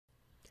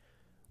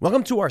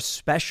Welcome to our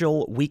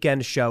special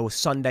weekend show,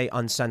 Sunday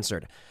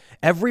Uncensored.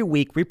 Every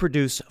week, we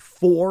produce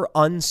 4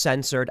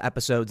 uncensored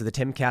episodes of the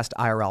Timcast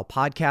IRL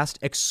podcast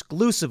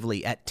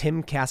exclusively at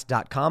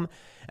timcast.com,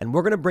 and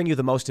we're going to bring you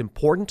the most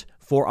important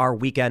for our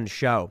weekend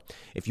show.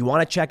 If you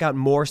want to check out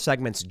more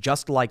segments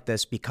just like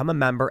this, become a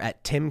member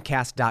at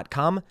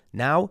timcast.com.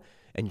 Now,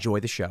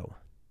 enjoy the show.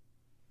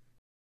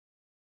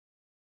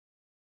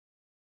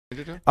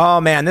 Oh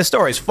man, this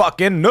story's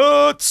fucking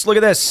nuts. Look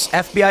at this.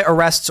 FBI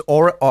arrests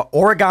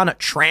Oregon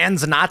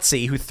trans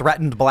Nazi who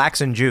threatened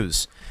blacks and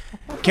Jews.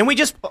 Can we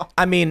just,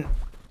 I mean,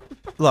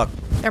 look.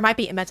 There might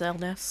be a mental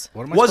illness.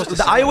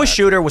 The Iowa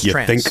shooter was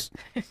trans.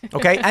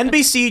 Okay,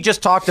 NBC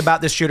just talked about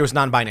this shooter was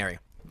non-binary.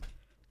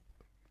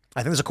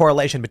 I think there's a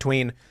correlation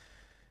between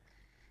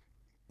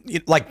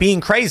like being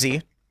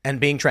crazy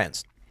and being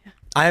trans. Yeah.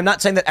 I am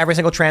not saying that every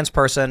single trans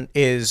person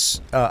is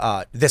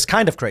this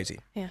kind of crazy.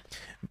 Yeah.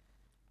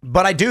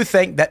 But I do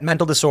think that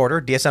mental disorder,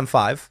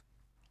 DSM-5,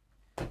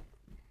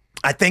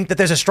 I think that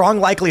there's a strong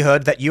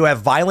likelihood that you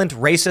have violent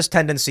racist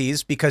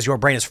tendencies because your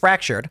brain is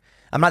fractured.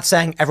 I'm not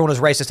saying everyone who's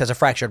racist has a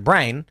fractured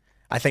brain.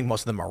 I think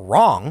most of them are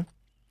wrong.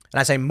 And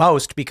I say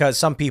most because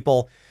some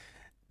people,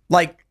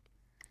 like,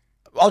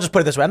 I'll just put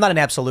it this way. I'm not an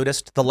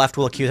absolutist. The left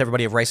will accuse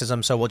everybody of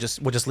racism, so we'll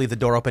just leave the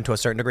door open to a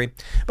certain degree.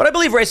 But I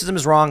believe racism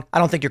is wrong. I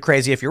don't think you're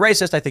crazy if you're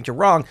racist. I think you're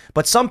wrong.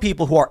 But some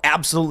people who are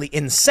absolutely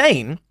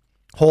insane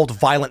hold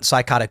violent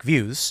psychotic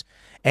views,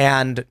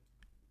 and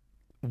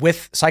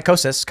with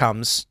psychosis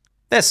comes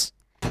this.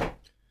 Do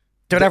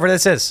whatever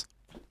this is.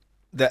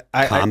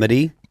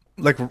 Comedy?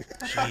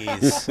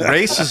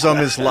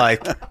 Racism is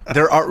like,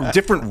 there are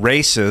different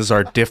races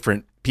are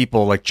different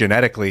people, like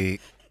genetically,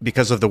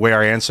 because of the way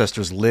our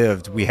ancestors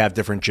lived, we have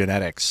different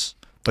genetics.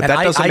 But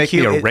that doesn't make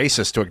me a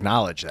racist to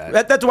acknowledge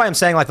that. That's why I'm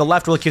saying, like, the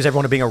left will accuse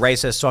everyone of being a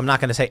racist, so I'm not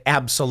going to say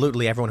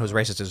absolutely everyone who's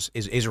racist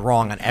is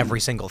wrong on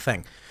every single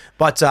thing.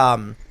 But,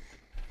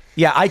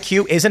 yeah,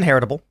 IQ is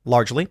inheritable,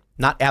 largely,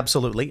 not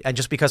absolutely. And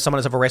just because someone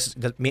is of a race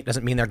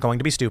doesn't mean they're going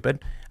to be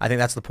stupid. I think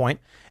that's the point.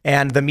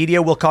 And the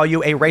media will call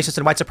you a racist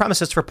and white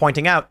supremacist for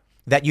pointing out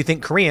that you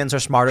think Koreans are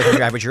smarter than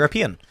your average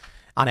European,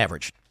 on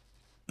average,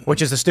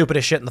 which is the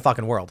stupidest shit in the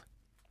fucking world.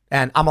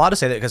 And I'm allowed to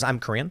say that because I'm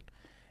Korean.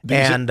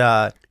 And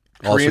I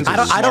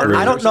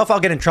don't know if I'll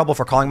get in trouble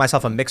for calling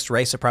myself a mixed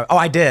race supremacist. Oh,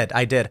 I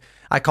did.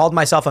 I called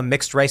myself a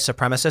mixed race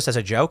supremacist as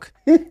a joke,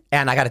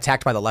 and I got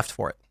attacked by the left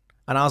for it.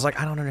 And I was like,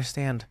 I don't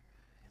understand.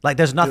 Like,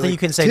 there's nothing you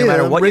can say no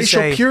matter what you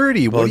say. Racial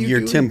purity. Well,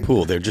 you're Tim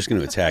Pool. They're just going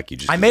to attack you.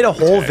 I made a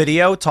whole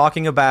video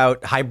talking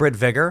about hybrid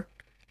vigor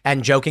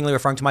and jokingly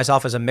referring to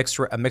myself as a mixed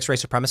race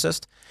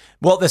supremacist.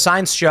 Well, the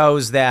science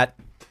shows that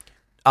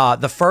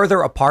the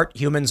further apart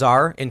humans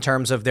are in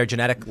terms of their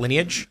genetic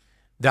lineage,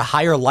 the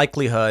higher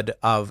likelihood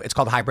of, it's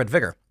called hybrid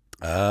vigor.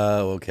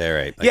 Oh, okay,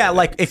 right. Yeah,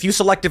 like if you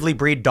selectively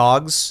breed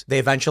dogs, they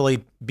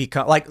eventually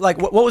become like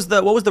what was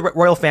the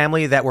royal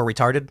family that were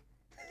retarded?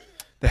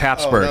 The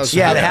Habsburgs.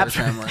 The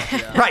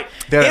Habsburgs. Right.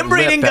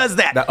 Inbreeding does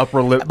that. That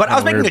upper lip. But I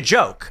was making a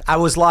joke. I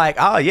was like,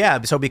 oh,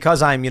 yeah, so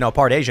because I'm,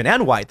 part Asian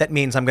and white, that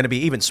means I'm going to be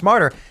even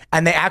smarter.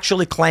 And they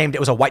actually claimed it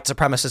was a white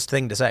supremacist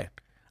thing to say.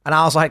 And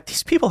I was like,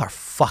 these people are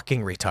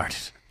fucking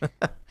retarded.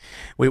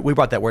 we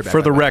brought that word back.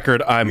 For the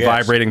record, I'm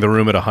vibrating the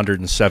room at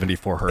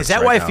 174 hertz. Is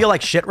that why I feel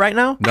like shit right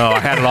now? No, I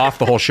had it off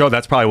the whole show.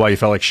 That's probably why you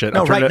felt like shit.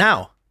 No, right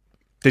now.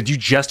 Did you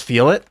just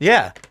feel it?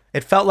 Yeah.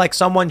 It felt like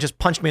someone just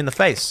punched me in the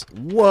face.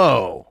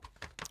 Whoa.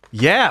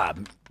 Yeah,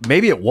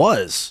 maybe it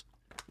was.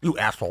 You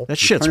asshole. That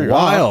shit's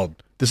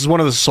wild. This is one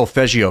of the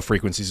solfeggio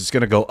frequencies. It's going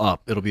to go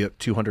up. It'll be at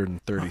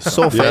 230.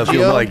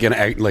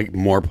 Solfeggio? Like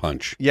more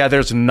punch. Yeah,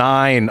 there's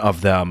 9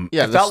 of them.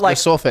 Yeah, it felt like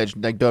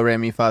solfege, like do, re,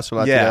 mi, fa, sol,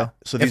 la, ti, do.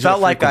 So it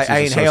felt like I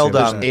inhaled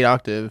 8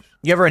 octaves.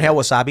 You ever inhale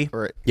wasabi?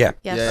 Yeah.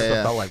 Yes. That's what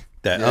it felt like.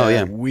 That. Oh,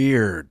 yeah.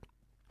 Weird.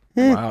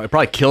 Wow. It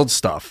probably killed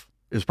stuff.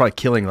 It was probably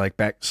killing like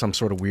back some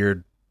sort of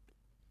weird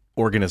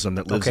organism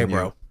that lives in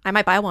you. I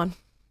might buy one.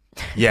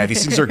 Yeah,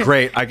 these things are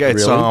great. I got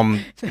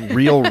some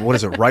real, what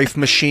is it, Rife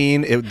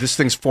machine? This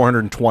thing's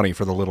 420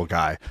 for the little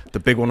guy. The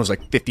big one was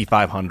like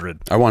 5,500.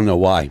 I want to know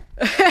why.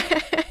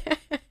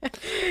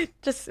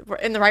 Just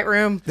in the right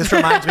room. This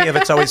reminds me of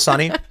It's Always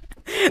Sunny.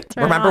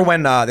 Remember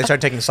when they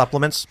started taking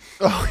supplements?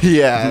 Oh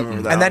yeah, I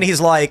remember that. And then he's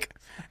like,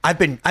 I've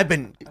been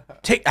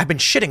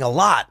shitting a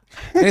lot.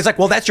 And he's like,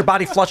 well, that's your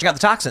body flushing out the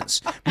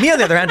toxins. Me, on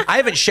the other hand, I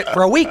haven't shit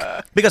for a week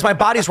because my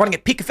body's running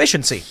at peak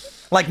efficiency.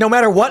 Like, no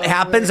matter what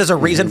happens, there's a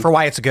reason for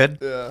why it's good.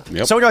 Yeah.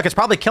 Yep. So when you're like, it's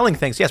probably killing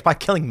things. Yeah, it's probably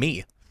killing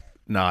me.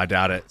 No, I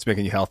doubt it. It's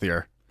making you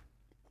healthier.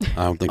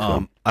 I don't think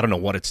so. I don't know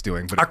what it's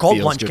doing, but our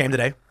cold plunge came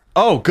today.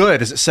 Oh,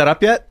 good. Is it set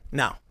up yet?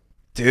 No.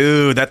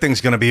 Dude, that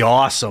thing's going to be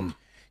awesome.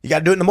 You got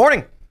to do it in the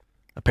morning.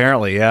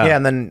 Apparently, yeah. Yeah,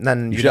 and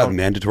then you should have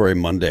mandatory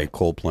Monday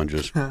cold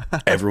plunges.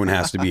 Everyone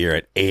has to be here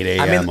at 8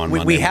 a.m. on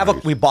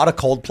Monday. We bought a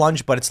cold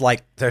plunge, but it's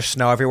like there's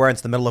snow everywhere. It's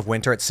the middle of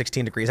winter. It's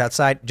 16 degrees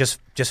outside. Just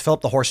fill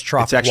up the horse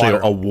trough. It's actually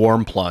with water. a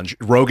warm plunge.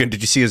 Rogan,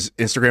 did you see his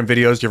Instagram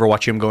videos? Did you ever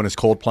watch him go in his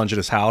cold plunge at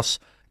his house?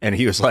 And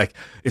he was like,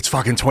 it's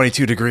fucking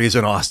 22 degrees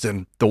in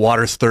Austin. The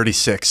water's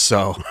 36,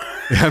 so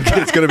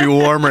it's going to be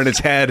warmer in his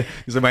head.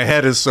 He's like, my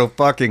head is so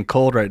fucking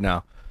cold right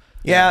now.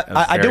 Yeah,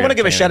 I do want to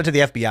give a shout out to the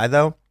FBI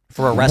though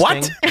for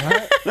arresting.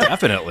 What?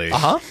 Definitely.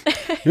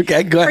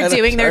 Okay, go ahead. For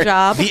doing their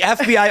job. The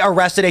FBI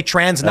arrested a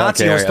trans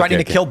Nazi who was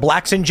threatening to kill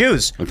blacks and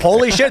Jews.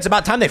 Holy shit! It's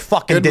about time they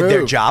fucking did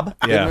their job.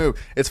 Good move.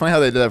 It's funny how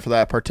they did that for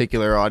that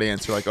particular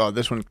audience. They're like, oh,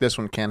 this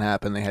one can't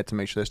happen. They had to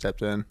make sure they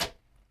stepped in.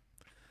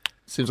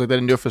 Seems like they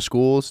didn't do it for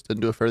schools,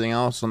 didn't do it for everything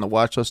else on the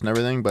watch list and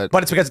everything, but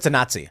it's because it's a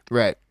Nazi.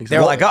 Right. Exactly. They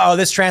were like, oh,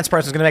 this trans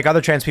person's going to make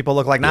other trans people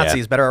look like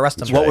Nazis. Better arrest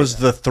them. What was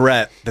the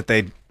threat that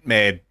they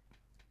made?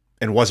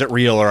 And was it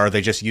real, or are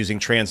they just using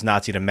trans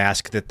Nazi to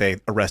mask that they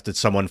arrested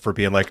someone for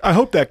being like, I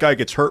hope that guy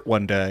gets hurt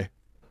one day?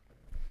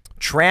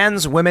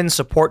 Trans women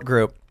support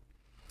group.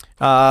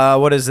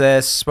 What is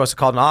this? Supposed to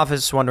call an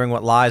office, wondering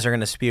what lies are going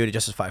to spew to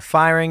justify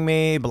firing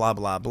me. Blah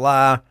blah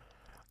blah.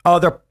 Oh,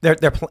 they're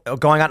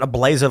going out in a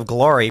blaze of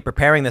glory,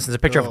 preparing this. There's a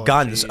picture of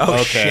guns. Geez.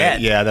 Oh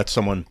shit! Yeah, that's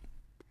someone.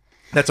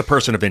 That's a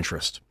person of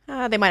interest.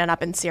 They might have not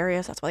been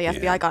serious. That's why the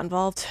FBI got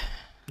involved.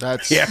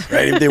 That's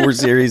right. If they were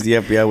serious, the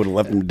FBI would have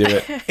let them do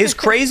it. Is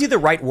crazy the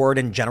right word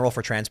in general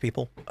for trans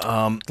people?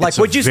 Like,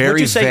 would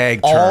you say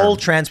term. all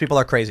trans people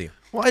are crazy?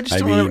 Well, I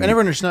never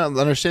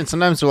understand.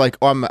 Sometimes they're like,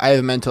 "Oh, I have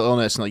a mental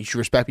illness, and like you should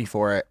respect me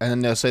for it." And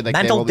then they'll say like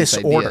mental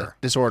disorder.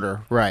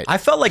 Disorder, right? I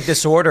felt like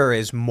disorder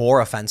is more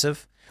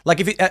offensive. Like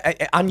if you,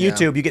 on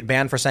YouTube, you get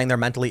banned for saying they're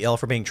mentally ill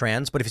for being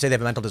trans, but if you say they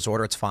have a mental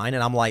disorder, it's fine.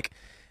 And I'm like,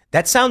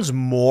 that sounds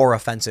more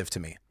offensive to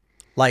me.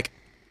 Like,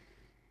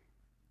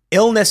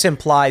 illness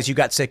implies you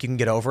got sick, you can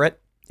get over it.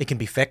 It can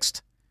be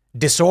fixed.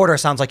 Disorder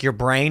sounds like your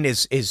brain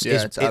is it's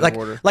out like of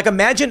order. Like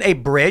imagine a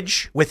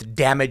bridge with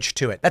damage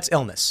to it. That's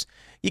illness.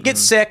 You get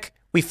sick,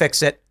 we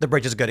fix it. The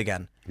bridge is good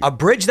again. A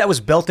bridge that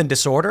was built in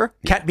disorder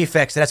can't be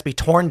fixed. It has to be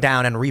torn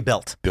down and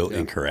rebuilt. Built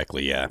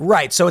incorrectly, yeah.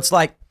 Right. So it's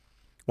like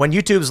when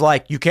YouTube's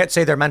like, you can't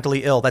say they're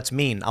mentally ill. That's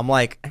mean. I'm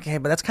like, okay,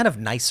 but that's kind of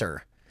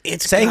nicer.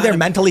 It's saying they're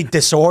mentally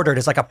disordered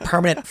is like a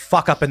permanent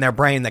fuck up in their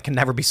brain that can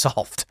never be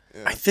solved.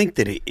 I think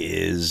that it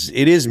is.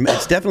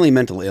 It's definitely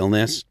mental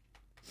illness.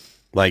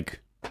 Like,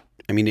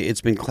 I mean,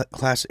 it's been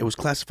it was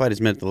classified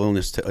as mental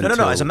illness.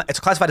 No. It's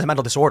classified as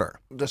mental disorder.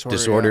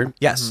 Disorder?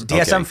 Yeah. Yes.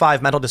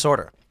 DSM-5 mental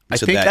disorder. I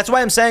think that's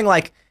why I'm saying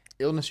like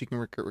illness you can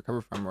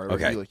recover from. Or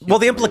okay. Well,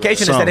 the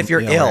implication is that if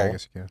you're ill,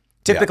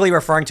 typically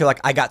referring to like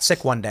I got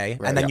sick one day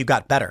and then you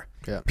got better.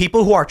 Yeah.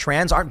 People who are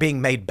trans aren't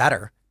being made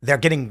better. They're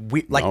getting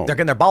they're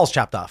getting their balls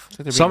chopped off.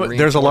 There's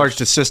a large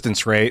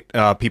desistance rate.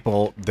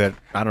 People that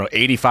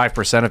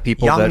 85% of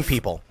people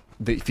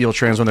that feel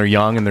trans when they're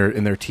young and they're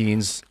in their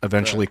teens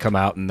eventually come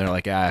out and they're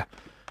like, I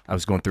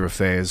was going through a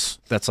phase.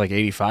 That's like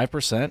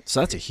 85%. So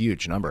that's a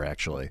huge number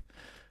actually.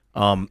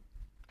 But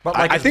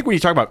I think when you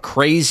talk about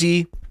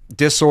crazy,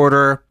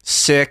 disorder,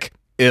 sick,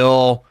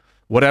 ill,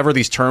 whatever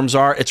these terms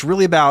are, it's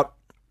really about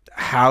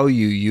how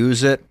you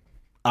use it.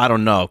 I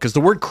don't know, because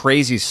the word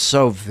crazy is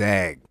so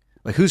vague.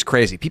 Like, who's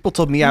crazy? People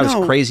told me I was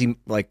crazy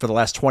like for the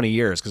last 20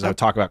 years because I would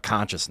talk about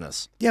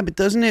consciousness. Yeah, but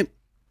doesn't it,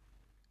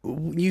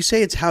 you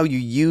say it's how you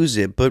use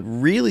it, but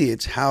really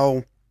it's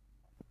how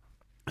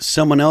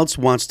someone else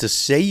wants to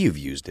say you've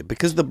used it.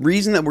 Because the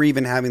reason that we're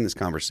even having this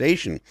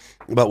conversation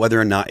about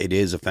whether or not it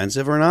is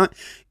offensive or not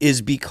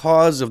is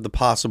because of the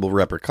possible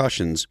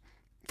repercussions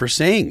for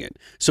saying it.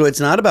 So it's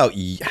not about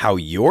how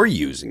you're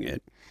using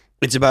it.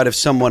 It's about if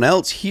someone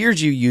else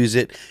hears you use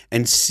it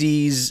and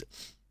sees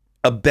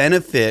a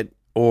benefit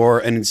or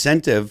an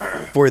incentive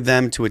for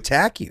them to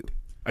attack you.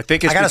 I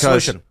think it's I got a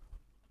solution.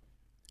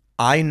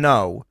 I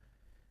know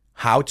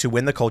how to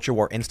win the culture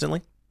war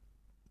instantly.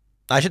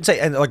 I should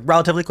say, like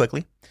relatively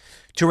quickly,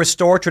 to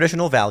restore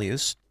traditional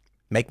values,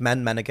 make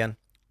men men again,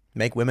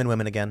 make women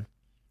women again,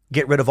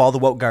 get rid of all the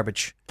woke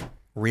garbage.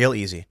 Real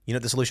easy. You know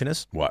what the solution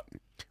is? What?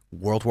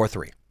 World War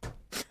III.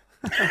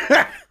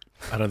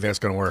 I don't think that's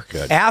going to work.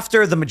 Good.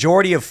 After the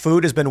majority of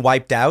food has been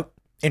wiped out,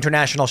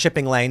 international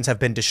shipping lanes have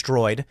been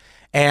destroyed,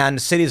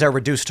 and cities are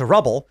reduced to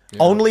rubble,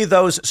 only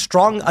those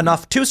strong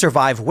enough to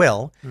survive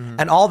will,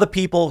 and all the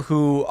people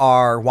who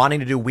are wanting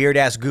to do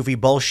weird-ass, goofy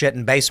bullshit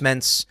in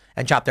basements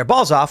and chop their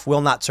balls off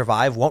will not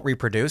survive, won't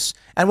reproduce,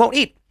 and won't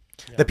eat.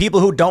 Yeah. The people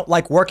who don't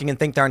like working and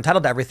think they're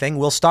entitled to everything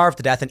will starve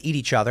to death and eat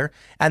each other,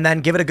 and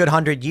then give it a good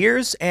 100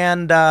 years,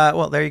 and,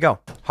 well, there you go.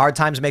 Hard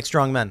times make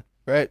strong men.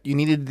 Right. You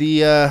needed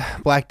the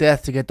Black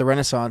Death to get the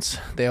Renaissance,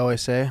 they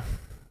always say.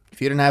 If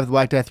you didn't have the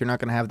Black Death, you're not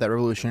going to have that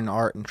revolution in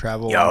art and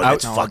travel. Yo, and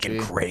that's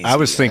fucking crazy. I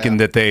was thinking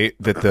that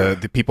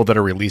the people that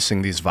are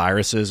releasing these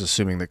viruses,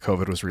 assuming that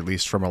COVID was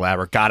released from a lab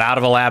or got out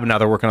of a lab, and now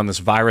they're working on this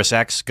virus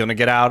X, going to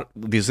get out.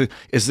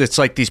 It's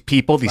like these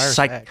people, these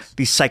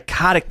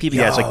psychotic people.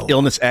 Yeah, it's like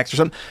illness X or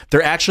something.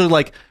 They're actually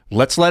like,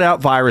 let's let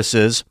out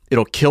viruses.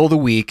 It'll kill the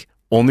weak.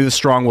 Only the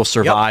strong will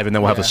survive, and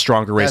then we'll have a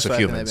stronger race of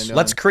humans.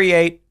 Let's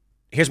create.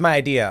 Here's my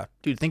idea.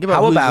 Dude, think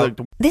about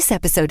This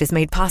episode is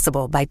made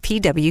possible by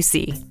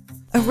PwC.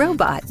 A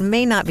robot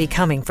may not be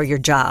coming for your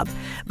job,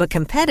 but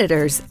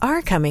competitors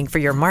are coming for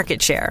your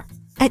market share.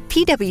 At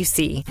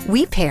PwC,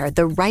 we pair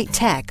the right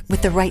tech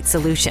with the right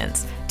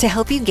solutions to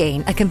help you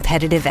gain a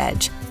competitive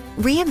edge.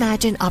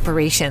 Reimagine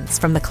operations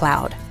from the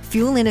cloud,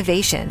 fuel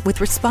innovation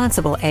with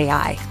responsible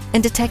AI,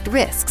 and detect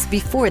risks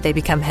before they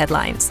become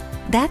headlines.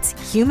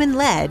 That's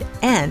human-led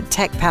and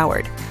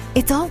tech-powered.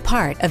 It's all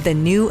part of The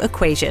New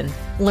Equation.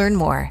 Learn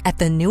more at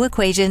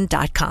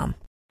thenewequation.com.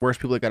 Worst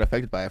people that got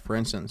affected by it, for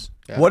instance.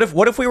 Yeah. What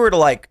if we were to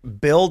like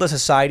build a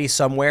society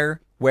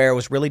somewhere where it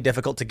was really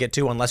difficult to get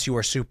to unless you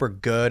were super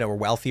good or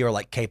wealthy or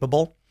like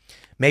capable?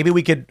 Maybe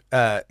we could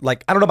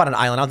like, I don't know about an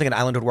island. I don't think an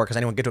island would work because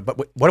anyone could get to it.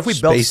 But what if we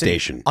built a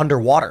station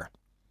underwater?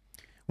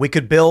 We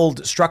could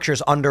build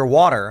structures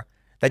underwater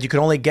that you can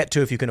only get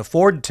to if you can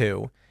afford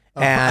to.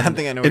 And I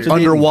think I know It's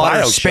what you're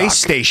underwater Bioshock. space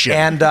station.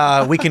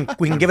 And we can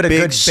give it a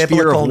Big good sphere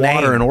biblical of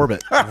water name. in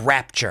orbit.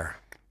 Rapture.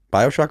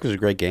 Bioshock was a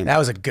great game. That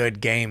was a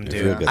good game,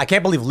 dude. real good. I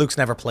can't believe Luke's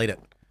never played it.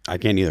 I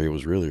can't either. It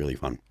was really, really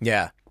fun.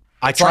 Yeah.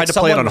 I It's tried like to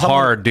play it on someone-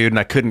 hard, dude, and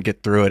I couldn't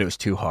get through it. It was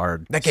too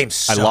hard. That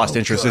game's I so lost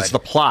interest. good. It's the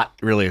plot,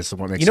 really, is the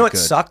one that makes You know it what good.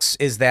 sucks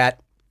is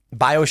that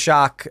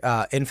Bioshock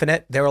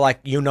Infinite, they were like,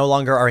 you no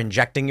longer are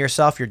injecting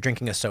yourself, you're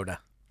drinking a soda.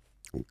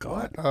 Oh,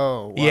 God.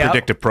 Oh, wow. Yeah.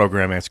 Predictive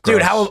programming. It's gross.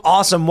 Dude, how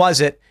awesome was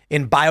it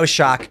in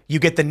Bioshock? You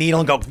get the needle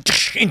and go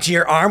into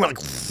your arm, like,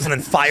 and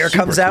then fire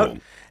comes out. cool.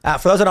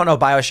 For those that don't know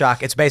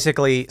Bioshock, it's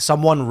basically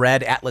someone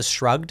read Atlas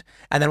Shrugged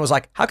and then was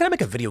like, how can I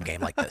make a video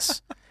game like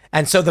this?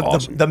 And so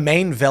the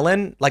main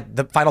villain, like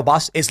the final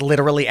boss, is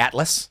literally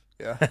Atlas.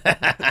 Yeah.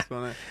 That's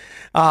funny.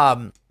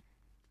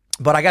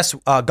 But I guess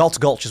Galt's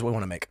Gulch is what we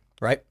want to make,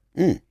 right?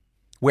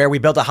 Where we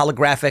build a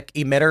holographic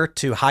emitter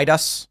to hide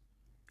us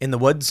in the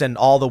woods, and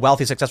all the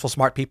wealthy, successful,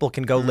 smart people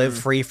can go live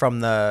free from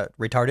the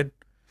retarded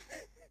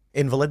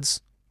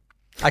invalids.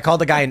 I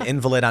called the guy an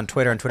invalid on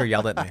Twitter, and Twitter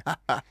yelled at me.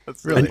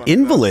 That's really An funny.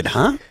 invalid,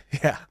 huh?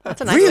 Yeah.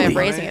 That's a nice way of Really?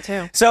 phrasing it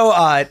too. So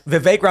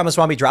Vivek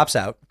Ramaswamy drops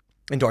out,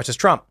 endorses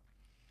Trump.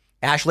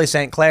 Ashley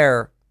St.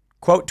 Clair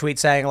quote tweet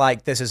saying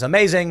like, this is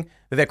amazing.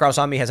 Vivek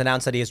Ramaswamy has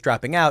announced that he is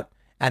dropping out,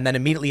 and then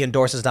immediately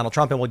endorses Donald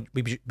Trump and will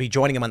be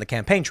joining him on the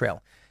campaign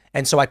trail.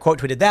 And so I quote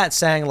tweeted that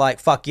saying like,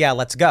 fuck yeah,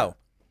 let's go.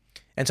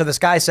 And so this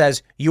guy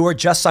says, you were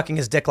just sucking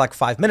his dick like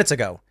 5 minutes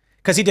ago,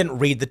 because he didn't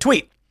read the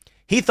tweet.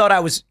 He thought I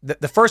was,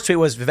 the first tweet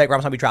was Vivek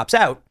Ramaswamy drops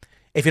out.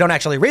 If you don't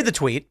actually read the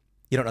tweet,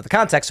 you don't know the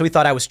context. So he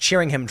thought I was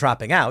cheering him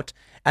dropping out.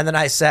 And then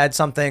I said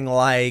something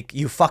like,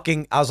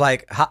 I was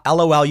like,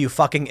 LOL, you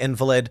fucking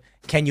invalid.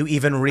 Can you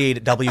even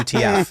read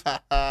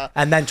WTF?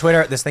 And then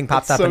Twitter, this thing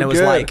popped up so and it was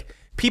good. like,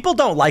 people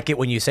don't like it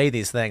when you say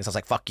these things. I was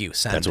like, fuck you,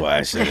 send. That's why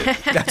I said it.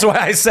 That's why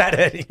I said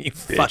it, you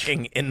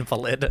fucking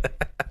invalid.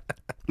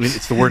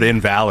 It's the word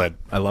invalid.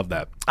 I love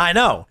that. I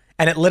know.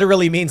 And it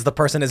literally means the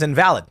person is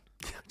invalid.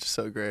 Just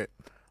so great.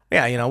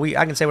 Yeah, you know,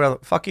 I can say whatever.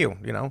 Fuck you.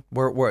 You know,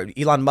 we're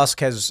Elon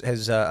Musk has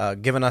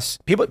given us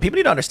people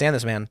need to understand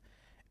this, man.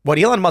 What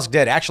Elon Musk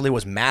did actually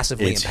was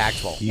massively It's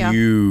impactful.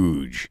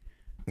 huge.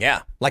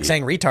 Yeah, like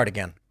saying retard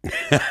again.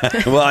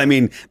 Well, I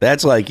mean,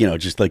 that's like,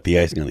 just like the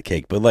icing on the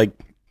cake. But like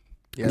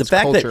Yeah, the it's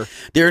fact culture. that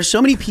there are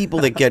so many people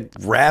that get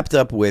wrapped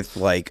up with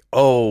like,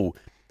 oh,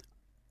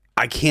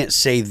 I can't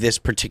say this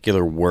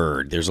particular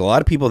word. There's a lot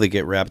of people that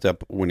get wrapped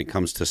up when it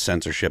comes to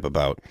censorship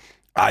about,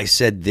 I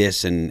said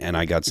this and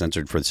I got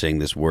censored for saying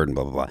this word and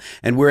blah, blah, blah.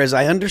 And whereas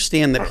I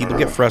understand that people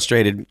get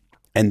frustrated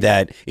and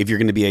that if you're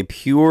going to be a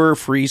pure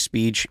free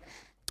speech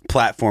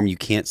platform, you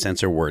can't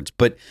censor words.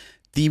 But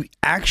the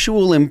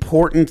actual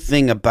important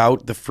thing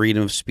about the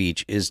freedom of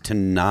speech is to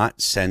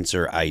not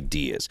censor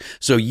ideas.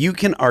 So you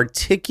can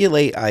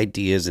articulate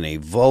ideas in a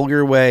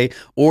vulgar way,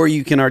 or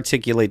you can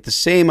articulate the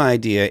same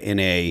idea in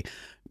a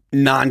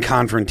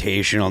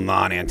non-confrontational,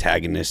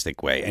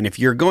 non-antagonistic way. And if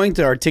you're going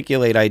to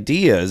articulate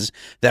ideas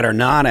that are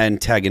not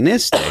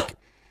antagonistic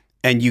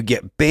and you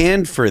get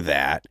banned for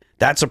that,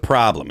 that's a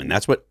problem. And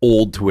that's what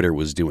old Twitter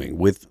was doing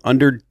with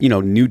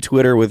new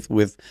Twitter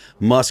with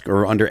Musk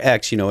or under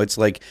X. It's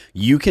like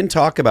you can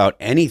talk about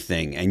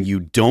anything and you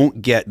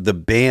don't get the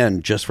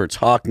ban just for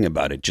talking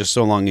about it, just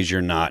so long as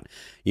you're not,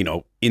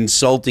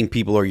 insulting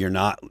people or you're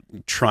not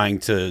trying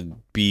to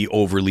be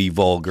overly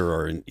vulgar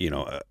or,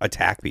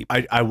 attack people.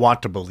 I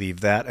want to believe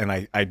that, and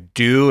I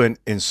do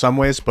in some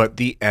ways, but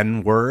the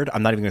N word,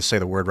 I'm not even going to say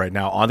the word right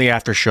now, on the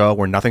after show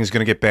where nothing's going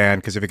to get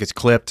banned because if it gets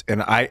clipped,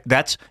 and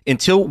that's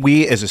until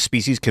we as a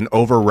species can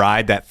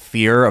override that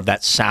fear of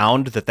that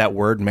sound that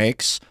word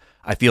makes,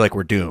 I feel like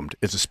we're doomed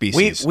as a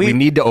species. We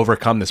need to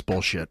overcome this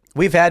bullshit.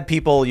 We've had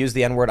people use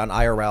the N-word on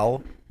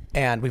IRL,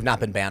 and we've not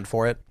been banned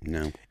for it.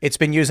 No. It's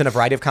been used in a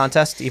variety of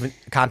contexts,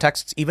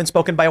 even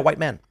spoken by a white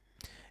man.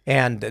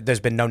 And there's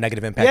been no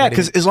negative impact. Yeah,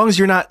 because as long as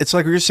you're not, it's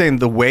like you're saying,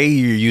 the way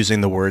you're using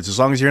the words, as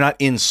long as you're not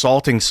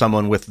insulting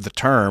someone with the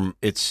term,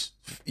 it's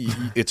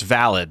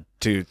valid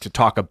to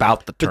talk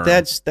about the term.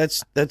 But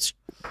that's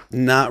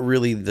not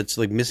really, that's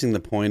like missing the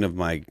point of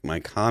my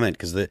comment,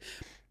 because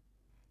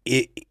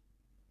it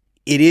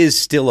is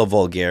still a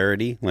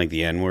vulgarity, like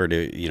the N-word.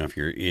 If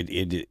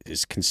it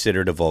is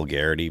considered a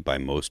vulgarity by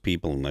most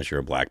people, unless you're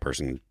a black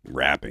person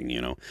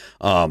rapping.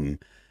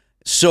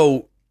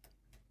 So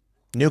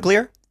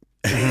nuclear.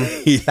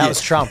 That was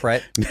Trump,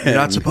 right? You're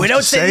not supposed We don't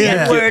to say the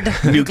that.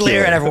 N-word.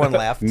 Nuclear, and everyone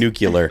laughed.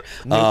 nuclear.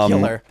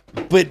 Nuclear.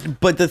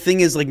 But the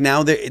thing is, like,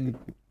 now that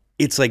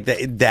it's like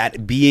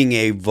that being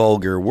a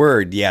vulgar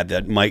word, yeah,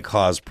 that might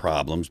cause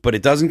problems, but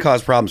it doesn't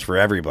cause problems for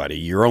everybody.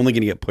 You're only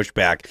going to get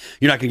pushback.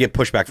 You're not going to get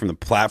pushback from the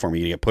platform.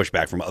 You're going to get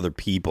pushback from other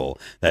people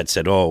that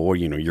said, "Oh, well,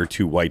 you're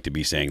too white to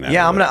be saying that."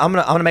 Yeah, I'm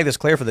gonna make this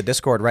clear for the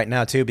Discord right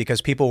now too,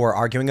 because people were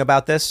arguing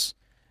about this,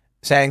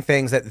 saying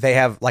things that they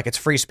have, like, it's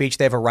free speech.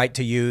 They have a right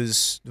to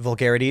use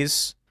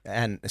vulgarities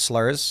and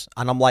slurs,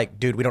 and I'm like,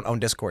 dude, we don't own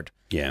Discord.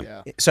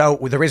 Yeah. So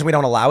the reason we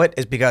don't allow it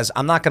is because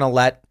I'm not going to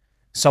let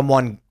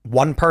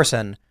one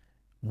person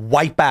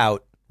wipe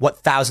out what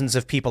thousands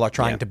of people are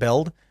trying to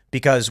build,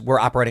 because we're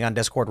operating on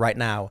Discord right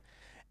now.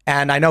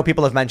 And I know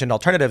people have mentioned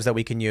alternatives that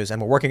we can use, and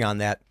we're working on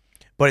that.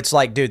 But it's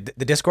like, dude,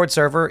 the Discord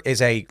server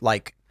is a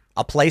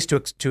place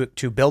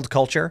to build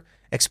culture,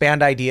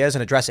 expand ideas,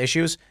 and address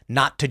issues,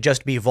 not to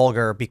just be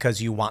vulgar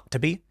because you want to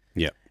be.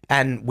 Yeah.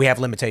 And we have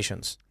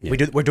limitations.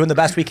 Yeah. We're doing the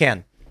best we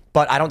can.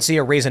 But I don't see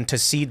a reason to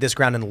cede this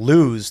ground and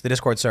lose the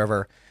Discord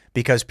server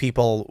because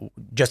people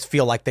just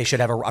feel like they should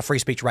have a free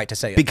speech right to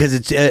say it. Because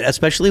it's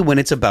especially when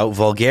it's about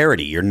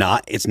vulgarity.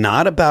 It's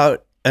not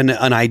about an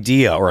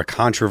idea or a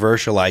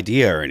controversial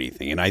idea or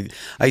anything. And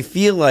I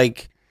feel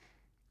like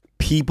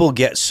people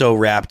get so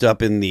wrapped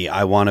up in the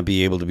I want to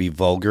be able to be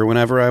vulgar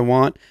whenever I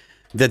want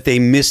that they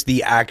miss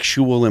the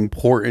actual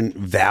important,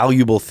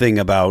 valuable thing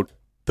about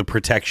the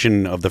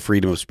protection of the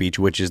freedom of speech,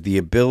 which is the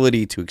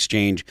ability to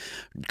exchange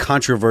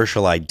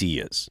controversial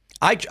ideas.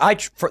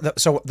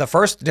 So the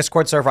first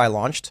Discord server I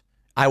launched,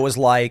 I was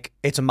like,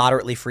 it's a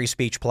moderately free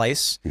speech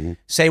place. Mm-hmm.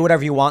 Say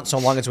whatever you want so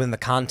long as within the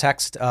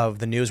context of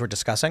the news we're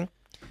discussing.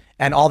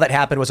 And all that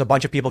happened was a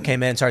bunch of people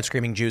came in and started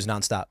screaming Jews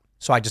nonstop.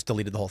 So I just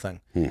deleted the whole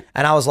thing. And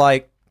I was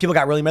like, people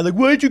got really mad, like,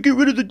 why'd you get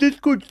rid of the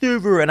Discord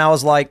server? And I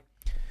was like,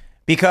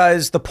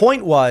 because the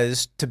point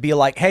was to be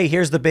like, hey,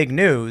 here's the big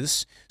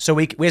news. So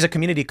we as a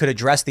community could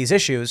address these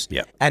issues.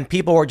 Yep. And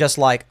people were just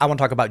like, I want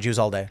to talk about Jews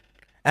all day.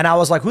 And I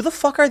was like, who the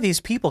fuck are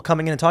these people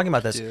coming in and talking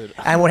about this? Dude,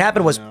 and what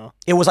happened was,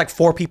 it was like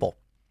 4 people.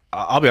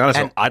 I'll be honest,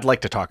 I'd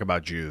like to talk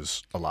about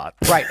Jews a lot.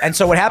 Right. And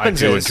so what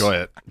happens I do is... enjoy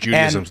it.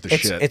 Judaism's the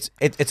shit.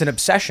 It's an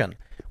obsession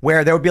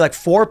where there would be like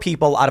 4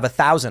 people out of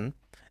 1,000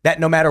 that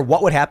no matter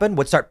what would happen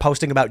would start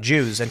posting about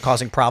Jews and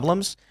causing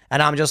problems.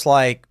 And I'm just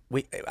like,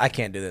 I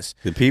can't do this.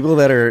 The people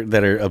that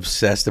are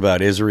obsessed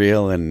about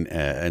Israel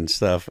and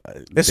stuff.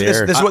 This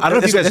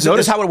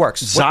is how it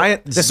works.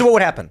 This is what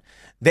would happen.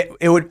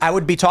 I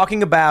would be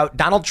talking about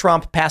Donald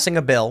Trump passing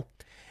a bill,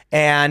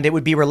 and it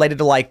would be related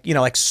to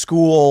like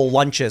school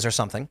lunches or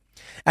something.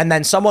 And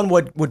then someone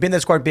would be in the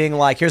Discord being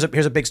like, here's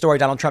a big story.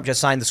 Donald Trump just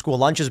signed the school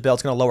lunches bill.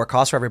 It's going to lower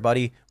costs for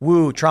everybody.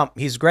 Woo, Trump,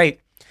 he's great.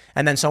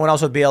 And then someone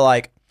else would be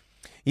like,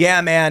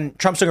 yeah, man,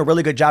 Trump's doing a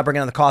really good job bringing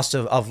down the cost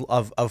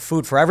of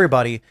food for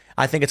everybody.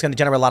 I think it's going to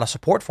generate a lot of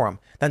support for him.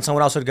 Then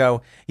someone else would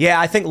go, yeah,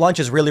 I think lunch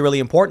is really, really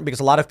important because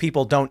a lot of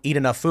people don't eat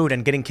enough food,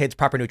 and getting kids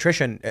proper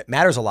nutrition, it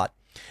matters a lot.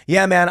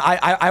 Yeah, man,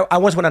 I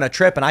once went on a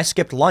trip and I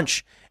skipped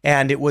lunch,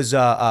 and it was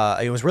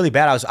really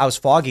bad. I was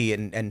foggy,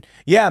 and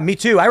yeah, me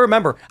too. I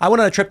remember I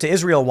went on a trip to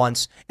Israel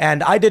once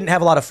and I didn't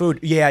have a lot of food.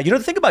 Yeah, the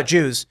thing about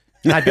Jews.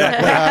 And I'd be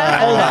like, wait,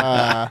 hold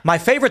on. My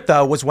favorite,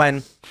 though, was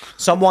when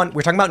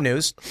we're talking about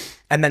news,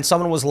 and then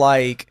someone was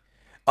like,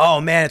 oh,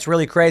 man, it's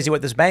really crazy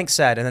what this bank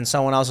said. And then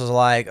someone else was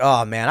like,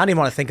 oh, man, I don't even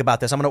want to think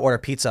about this. I'm going to order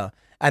pizza.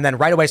 And then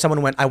right away,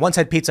 someone went, I once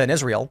had pizza in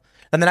Israel.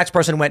 Then the next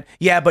person went,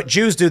 yeah, but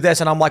Jews do this.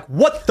 And I'm like,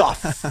 what the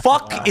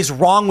fuck is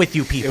wrong with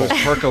you people? It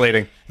was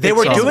percolating. They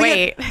were doing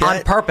it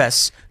on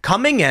purpose,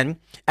 coming in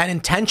and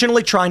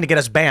intentionally trying to get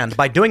us banned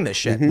by doing this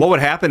shit. What would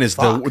happen is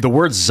the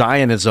word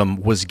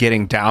Zionism was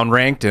getting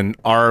downranked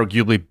and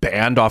arguably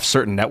banned off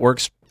certain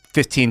networks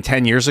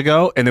 10 years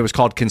ago, and it was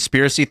called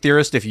conspiracy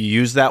theorist if you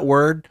use that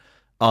word.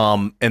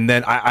 And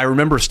then I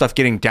remember stuff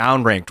getting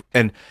downranked,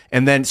 and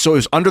then so it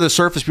was under the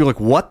surface. People were like,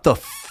 what the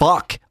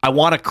fuck? I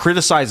want to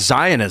criticize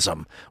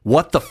Zionism.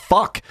 What the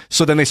fuck?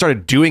 So then they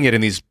started doing it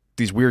in these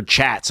weird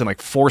chats and like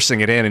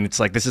forcing it in, and it's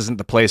like, this isn't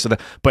the place.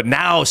 But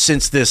now,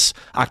 since this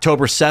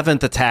October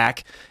 7th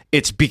attack,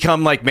 it's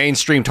become like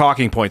mainstream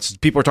talking points.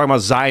 People are talking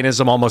about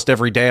Zionism almost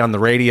every day on the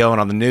radio and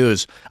on the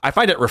news. I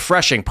find it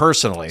refreshing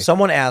personally.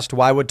 Someone asked,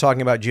 why would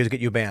talking about Jews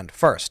get you banned?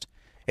 First,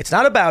 it's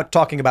not about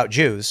talking about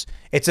Jews.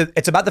 It's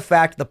about the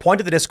fact the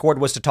point of the Discord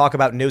was to talk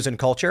about news and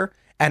culture,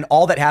 and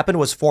all that happened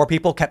was 4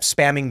 people kept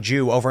spamming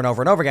Jew over and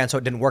over and over again, so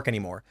it didn't work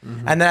anymore.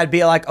 Mm-hmm. And then I'd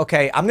be like,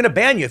 okay, I'm going to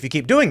ban you if you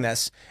keep doing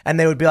this. And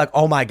they would be like,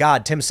 oh my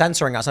God, Tim's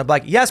censoring us. I'd be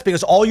like, yes,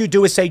 because all you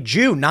do is say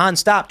Jew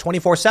nonstop,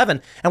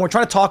 24/7. And we're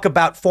trying to talk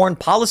about foreign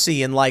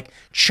policy and like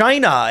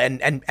China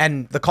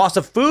and the cost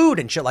of food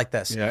and shit like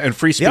this. Yeah, and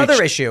free speech. The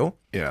other issue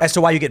as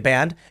to why you get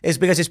banned is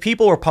because these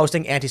people were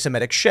posting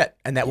anti-Semitic shit,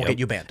 and that will get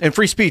you banned. And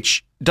free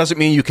speech doesn't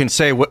mean you can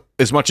say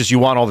as much as you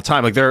want all the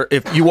time. Like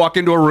if you walk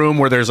into a room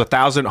where there's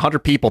 100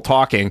 people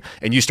talking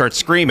and you start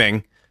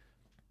screaming,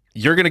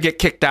 you're going to get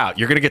kicked out.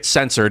 You're going to get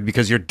censored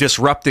because you're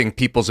disrupting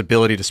people's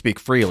ability to speak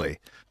freely.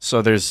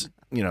 So there's,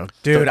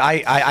 dude,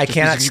 I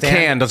cannot stand. You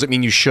can doesn't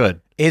mean you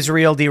should.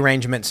 Israel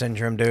derangement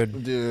syndrome,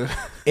 dude.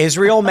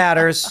 Israel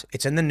matters.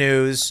 It's in the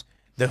news.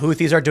 The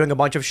Houthis are doing a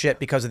bunch of shit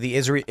because of the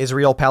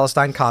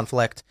Israel-Palestine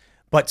conflict.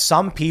 But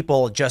some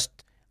people just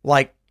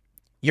like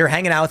you're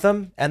hanging out with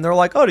them, and they're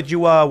like, "Oh, did you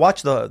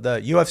watch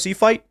the UFC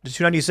fight, the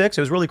 296?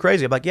 It was really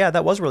crazy." I'm like, "Yeah,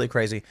 that was really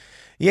crazy."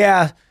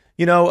 Yeah,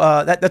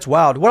 that's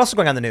wild. What else is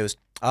going on in the news?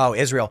 Oh,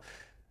 Israel.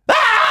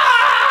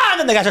 And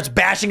then the guy starts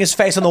bashing his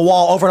face on the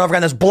wall over and over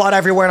again. There's blood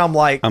everywhere, and I'm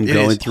like, I'm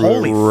going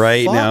through it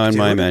right now in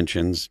my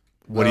mentions.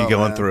 What are you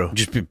going through?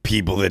 Just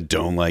people that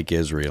don't like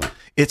Israel.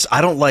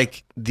 I don't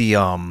like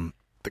the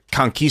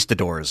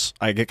conquistadors.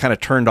 I get kind of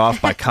turned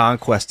off by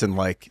conquest and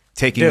like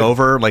taking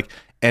over, like,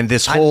 and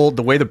this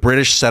the way the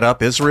British set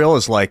up Israel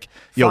is like,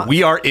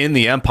 we are in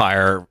the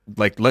empire,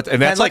 like,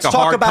 and that's like a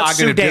hard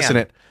cognitive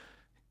dissonant.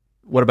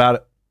 What about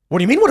it? What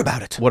do you mean, what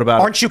about it? What about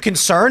it? Aren't you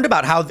concerned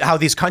about how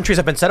these countries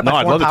have been set up by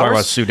foreign powers? No, I'd love to talk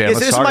about Sudan.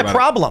 This is my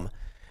problem.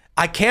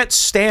 I can't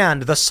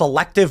stand the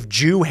selective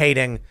Jew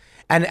hating,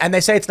 and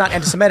they say it's not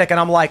anti-Semitic, and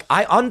I'm like,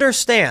 I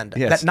understand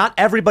that not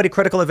everybody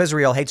critical of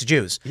Israel hates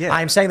Jews. Yeah.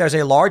 I'm saying there's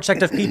a large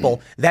sector of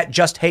people that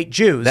just hate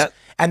Jews,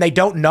 and they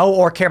don't know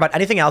or care about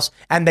anything else,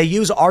 and they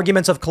use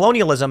arguments of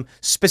colonialism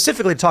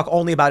specifically to talk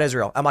only about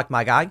Israel. I'm like,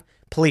 my guy,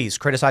 please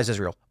criticize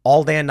Israel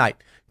all day and night.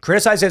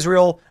 Criticize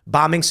Israel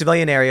bombing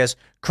civilian areas,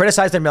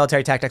 criticize their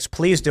military tactics,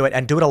 please do it,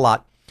 and do it a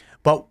lot.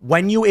 But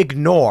when you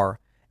ignore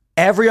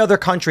every other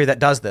country that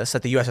does this,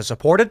 that the U.S. has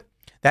supported,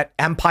 that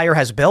empire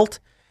has built,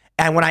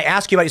 and when I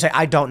ask you about it, you say,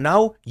 I don't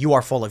know, you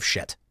are full of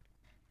shit.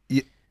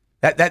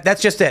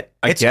 That's just it.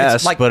 I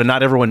guess, but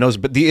not everyone knows.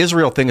 But the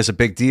Israel thing is a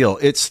big deal.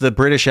 It's the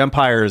British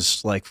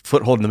Empire's like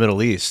foothold in the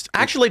Middle East.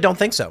 I actually don't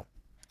think so.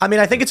 I mean,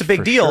 I think it's a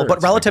big deal,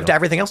 but relative to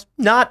everything else,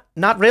 not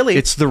really.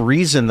 It's the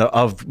reason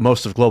of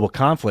most of global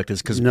conflict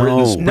is because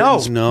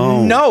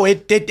No,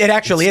 it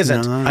actually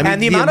isn't. I mean,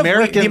 and the amount of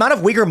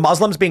Uyghur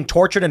Muslims being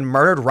tortured and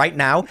murdered right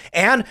now,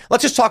 and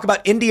let's just talk about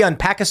India and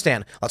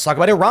Pakistan. Let's talk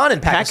about Iran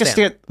and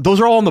Pakistan.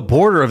 Those are all on the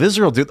border of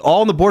Israel, dude.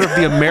 All on the border of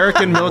the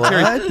American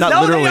military.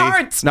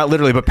 Not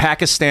literally, but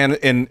Pakistan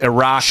and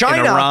Iraq China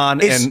and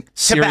Iran and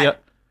Syria.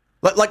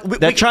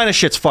 That China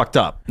shit's fucked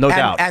up, no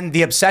doubt. And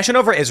the obsession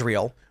over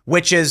Israel,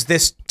 which is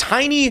this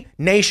tiny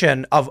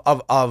nation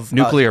of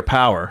nuclear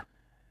power.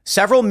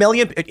 Several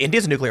million.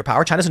 India's a nuclear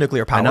power. China's a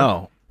nuclear power. I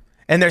know.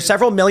 And there's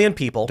several million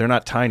people. They're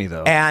not tiny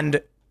though.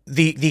 And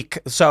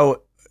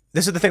so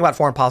this is the thing about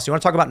foreign policy. You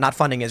want to talk about not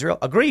funding Israel?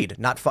 Agreed.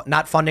 Not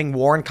funding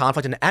war and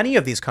conflict in any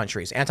of these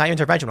countries.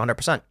 Anti-intervention,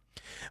 100%.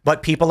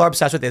 But people are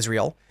obsessed with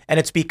Israel, and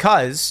it's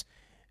because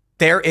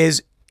there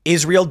is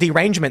Israel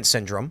derangement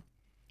syndrome.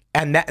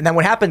 And then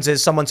what happens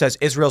is someone says,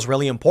 Israel's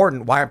really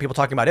important. Why aren't people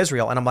talking about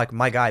Israel? And I'm like,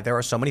 my guy, there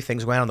are so many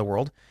things going on in the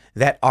world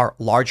that are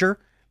larger,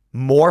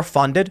 more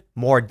funded,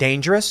 more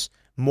dangerous,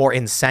 more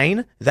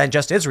insane than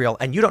just Israel.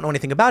 And you don't know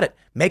anything about it.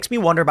 Makes me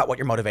wonder about what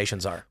your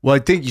motivations are. Well, I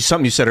think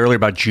something you said earlier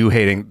about Jew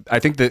hating, I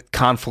think the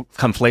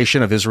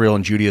conflation of Israel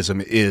and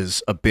Judaism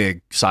is a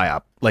big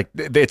psyop. Like,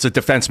 it's a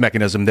defense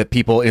mechanism that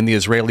people in the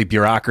Israeli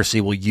bureaucracy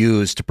will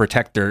use to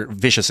protect their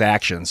vicious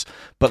actions.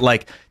 But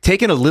like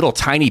taking a little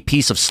tiny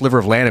piece of sliver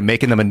of land and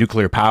making them a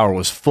nuclear power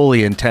was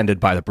fully intended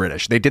by the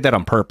British. They did that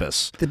on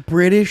purpose. The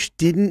British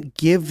didn't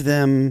give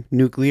them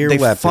nuclear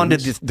weapons. They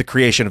funded the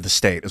creation of the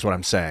state, is what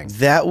I'm saying.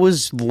 That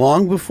was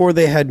long before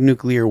they had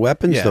nuclear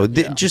weapons, though.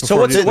 Yeah. So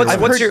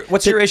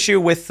what's your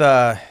issue with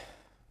I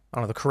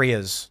don't know, the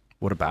Koreas?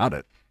 What about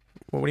it?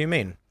 What do you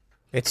mean?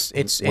 It's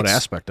what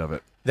aspect of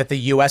it? That the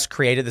U.S.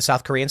 created the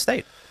South Korean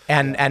state,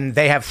 and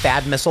they have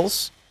THAAD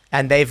missiles,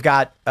 and they've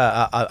got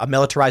a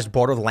militarized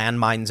border with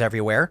landmines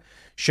everywhere.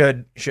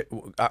 Are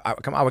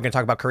we going to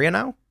talk about Korea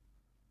now?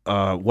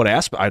 What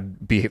aspect?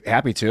 I'd be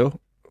happy to.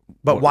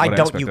 But why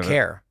don't you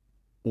care?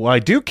 Well, I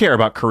do care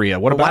about Korea.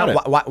 What about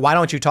it? Why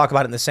don't you talk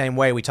about it in the same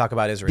way we talk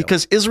about Israel?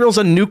 Because Israel's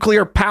a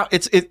nuclear power.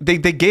 They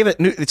gave it.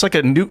 It's like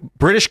a new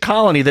British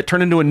colony that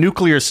turned into a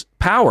nuclear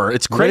power.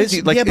 It's crazy,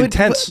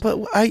 intense.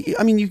 But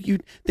I mean, you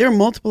there are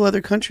multiple other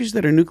countries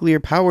that are nuclear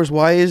powers.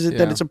 Why is it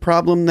that it's a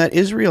problem that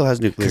Israel has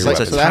nuclear weapons?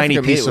 Because it's a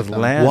tiny piece of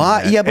land.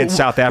 Why? Yeah, but in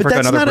South Africa,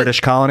 another British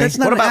colony. That's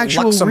not what about an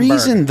actual Luxembourg?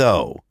 Reason,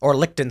 though. Or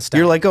Liechtenstein.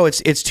 You're like,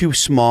 it's too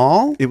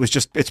small.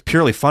 It's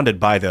purely funded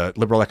by the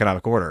liberal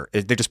economic order.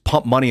 They just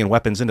pump money and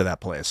weapons into that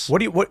place.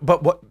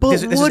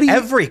 This is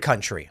every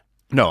country.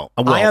 No,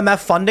 IMF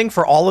funding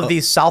for all of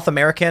these South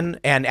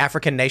American and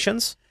African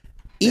nations.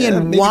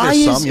 Ian, why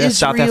is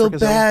Israel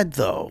bad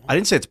though? I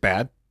didn't say it's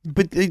bad.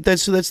 But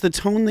that's the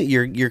tone that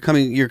you're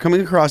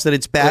coming across, that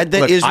it's bad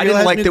that Israel I didn't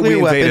has like nuclear that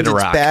we invaded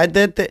weapons. Iraq. It's bad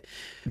that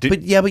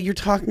but you're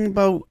talking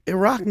about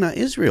Iraq, not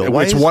Israel.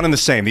 It's one and the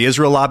same. The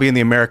Israel lobby and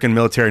the American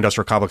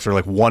military-industrial complex are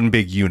like one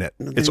big unit.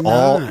 It's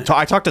all.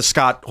 I talked to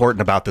Scott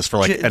Horton about this for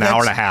like an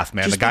hour and a half.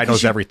 Man, the guy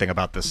knows everything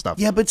about this stuff.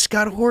 Yeah, but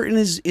Scott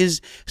Horton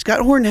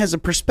Scott Horton has a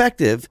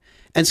perspective,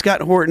 and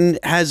Scott Horton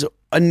has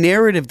a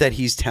narrative that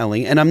he's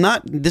telling, and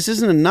this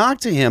isn't a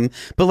knock to him,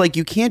 but like,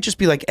 you can't just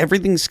be like,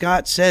 everything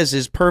Scott says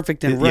is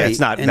perfect and right. Yeah, it's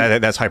not.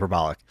 That's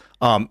hyperbolic.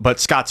 But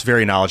Scott's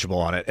very knowledgeable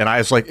on it. And I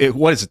was like,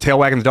 what is it, tail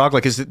wagging the dog?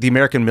 Like, is it the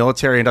American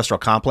military-industrial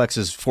complex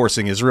is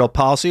forcing Israel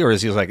policy, or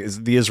is he like,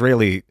 is the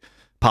Israeli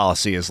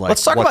policy is like,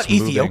 let's talk about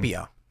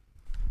Ethiopia.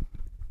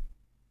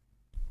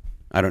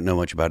 I don't know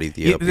much about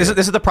Ethiopia. This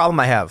is the problem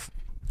I have,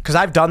 because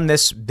I've done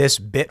this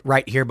bit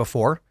right here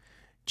before.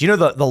 Do you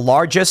know the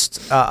largest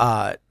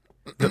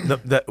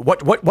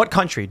what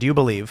country do you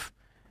believe?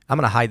 I'm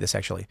going to hide this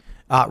actually.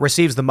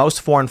 Receives the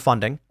most foreign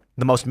funding,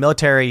 the most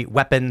military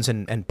weapons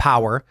and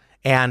power,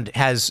 and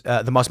has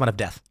the most amount of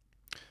death.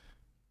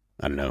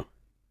 I don't know.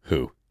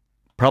 Who?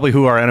 Probably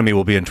who our enemy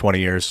will be in 20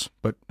 years,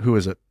 but who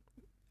is it?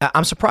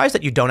 I'm surprised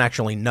that you don't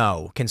actually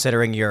know,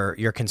 considering your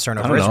concern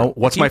over I don't Israel. know.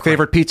 What's my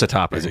favorite pizza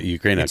topping? Is it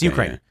Ukraine? It's Okay,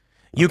 Ukraine. yeah.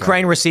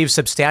 Ukraine receives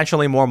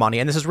substantially more money,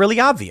 and this is really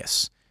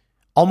obvious.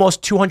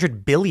 Almost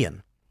 200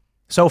 billion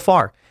so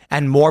far,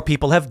 and more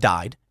people have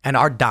died and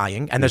are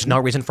dying, and there's no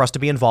reason for us to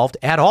be involved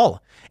at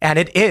all. And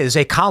it is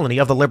a colony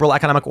of the liberal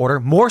economic order,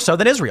 more so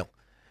than Israel.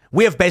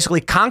 We have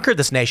basically conquered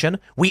this nation.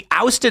 We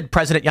ousted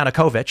President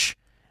Yanukovych.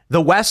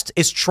 The West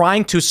is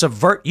trying to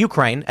subvert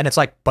Ukraine, and it's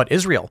like, but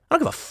Israel, I don't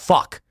give a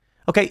fuck.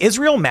 Okay,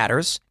 Israel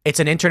matters. It's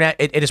an internet.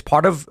 It is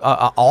part of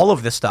all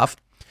of this stuff.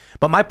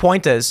 But my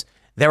point is,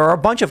 there are a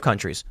bunch of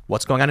countries.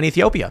 What's going on in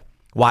Ethiopia?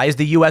 Why is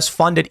the U.S.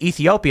 funded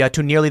Ethiopia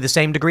to nearly the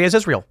same degree as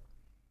Israel?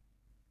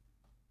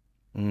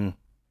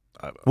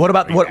 What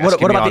about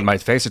on my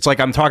face? It's like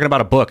I'm talking about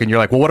a book, and you're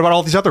like, well, what about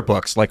all these other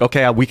books? Like,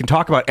 okay, we can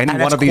talk about any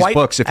one of these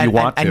books if you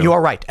want to. And you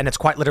are right, and it's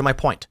quite literally my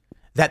point.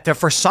 That there,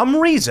 for some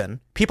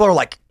reason, people are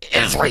like,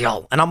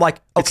 Israel. And I'm like,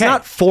 okay. It's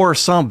not for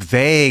some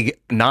vague,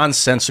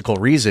 nonsensical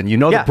reason. You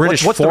know, the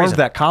British what's the formed reason?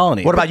 that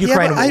colony. What about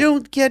Ukraine? Yeah, but I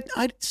don't get.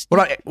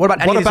 What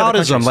about any of these other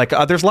Whataboutism? countries?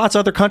 Like, there's lots of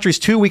other countries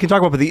too we can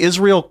talk about, but the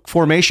Israel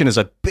formation is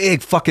a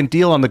big fucking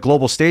deal on the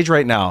global stage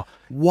right now.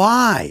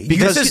 Why?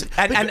 Because This is,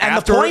 and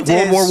after the point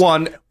World is, War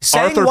One,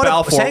 Arthur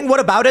Balfour saying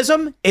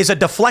whataboutism is a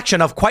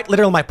deflection of quite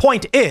literally my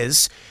point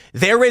is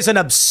there is an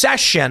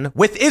obsession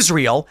with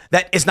Israel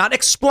that is not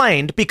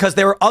explained because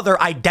there are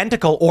other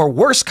identical or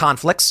worse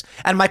conflicts.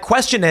 And my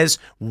question is,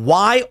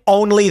 why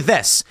only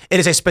this? It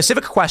is a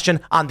specific question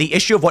on the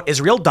issue of what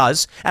Israel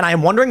does. And I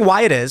am wondering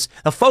why it is.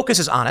 The focus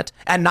is on it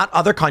and not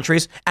other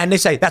countries. And they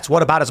say, that's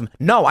whataboutism.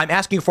 No, I'm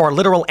asking for a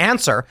literal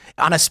answer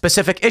on a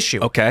specific issue.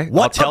 Okay,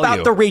 What I'll tell about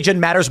you. the region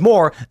matters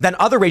more than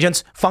other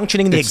regions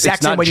functioning in the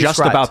exact same way you It's not just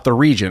described? about the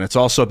region. It's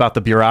also about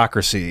the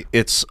bureaucracy.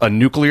 It's a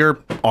nuclear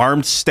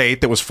armed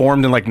state that was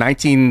formed in like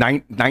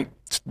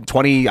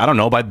 1920, I don't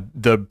know, by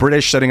the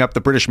British setting up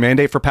the British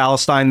Mandate for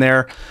Palestine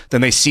there.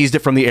 Then they seized it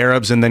from the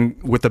Arabs, and then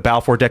with the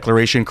Balfour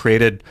Declaration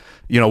created,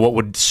 what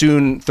would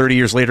soon, 30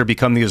 years later,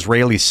 become the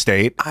Israeli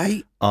state.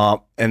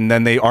 And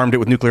then they armed it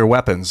with nuclear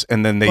weapons,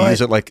 and then they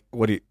use it like,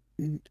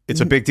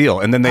 it's a big deal.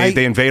 And then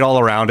they invade all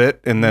around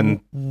it, and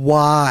then...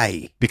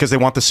 Why? Because they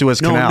want the Suez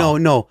Canal.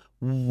 No.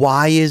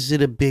 Why is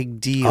it a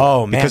big deal?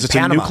 Oh, man. Because it's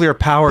Panama. a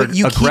nuclear-powered But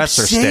you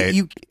aggressor keep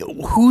saying,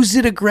 state. Who's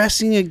it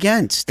aggressing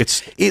against?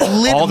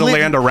 All the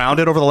land around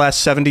it over the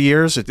last 70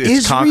 years.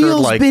 It's conquered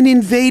Israel's like... been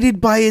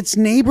invaded by its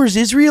neighbors.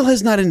 Israel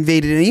has not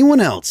invaded anyone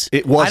else.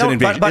 It was an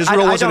invasion. but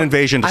Israel I was an don't-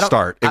 invasion to I don't-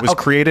 start. It was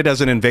okay. created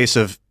as an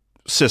invasive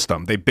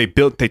system. They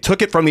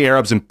took it from the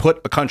Arabs and put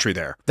a country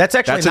there. That's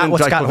actually an not what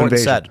type Scott of Horton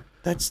invasion. said.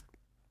 That's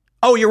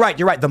Oh, you're right.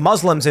 The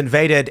Muslims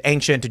invaded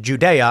ancient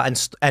Judea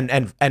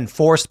and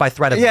forced by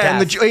threat of death. Yeah,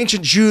 and the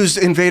ancient Jews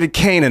invaded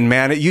Canaan,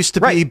 man. It used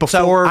to be Right.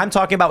 before So I'm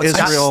talking about what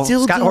Israel.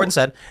 Scott Horton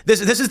said. This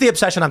is the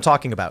obsession I'm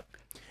talking about.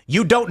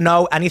 You don't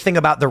know anything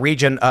about the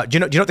region. Do you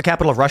know what the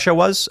capital of Russia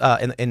was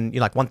in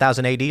like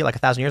 1000 AD, like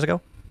 1,000 years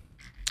ago?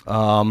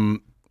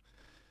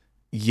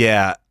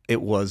 Yeah,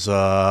 it was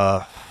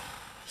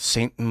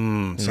Saint Peter.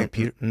 No, Saint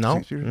Peter?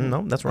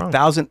 no, that's wrong.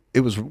 It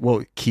was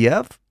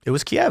Kiev. It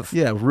was Kiev.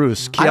 Yeah,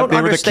 Rus. I don't They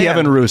were the understand.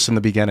 Kievan Rus in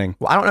the beginning.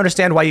 Well, I don't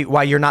understand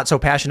why you're not so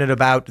passionate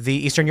about the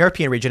Eastern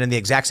European region and the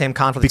exact same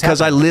conflict. Because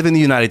I live in the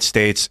United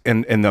States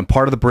and I'm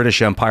part of the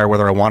British Empire,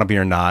 whether I want to be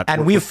or not.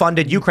 and we've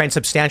funded Ukraine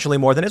substantially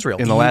more than Israel.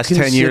 in the last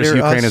 10 years, consider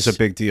Ukraine us- is a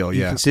big deal.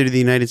 You Yeah. consider the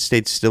United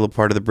States still a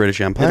part of the British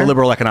Empire? The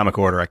liberal economic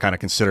order, I kind of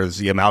consider as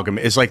the amalgam.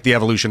 It's like the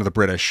evolution of the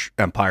British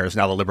Empire is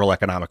now the liberal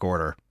economic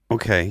order.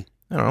 Okay.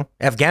 I don't know.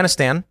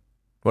 Afghanistan.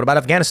 What about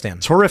Afghanistan?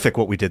 It's horrific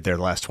what we did there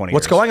the last 20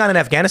 What's years. going on in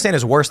Afghanistan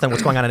is worse than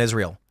what's going on in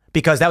Israel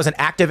because that was an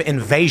active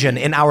invasion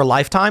in our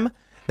lifetime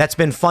that's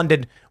been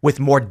funded with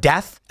more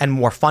death and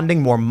more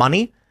funding, more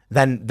money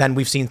than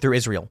we've seen through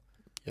Israel.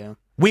 Yeah.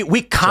 We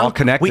It's all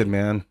connected,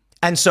 man.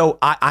 And so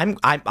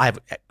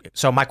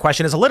so my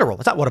question is a literal.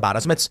 It's not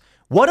whataboutism. It's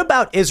what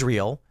about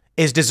Israel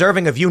is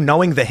deserving of you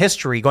knowing the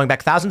history going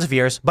back thousands of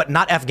years, but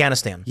not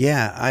Afghanistan?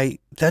 Yeah,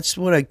 that's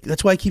why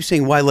I keep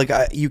saying why. Like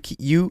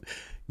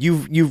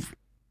you've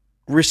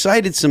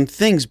recited some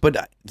things,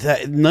 but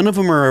none of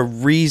them are a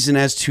reason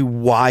as to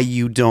why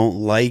you don't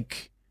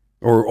like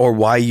or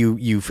why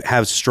you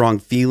have strong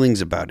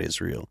feelings about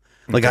Israel.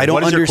 Like I don't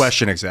What is your understand.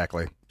 question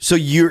exactly? So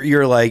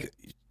you're like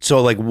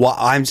why,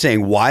 I'm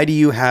saying why do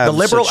you have The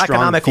liberal such strong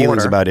economic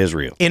feelings order about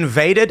Israel?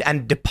 invaded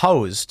and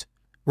deposed,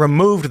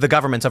 removed the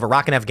governments of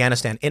Iraq and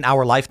Afghanistan in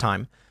our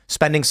lifetime,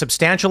 spending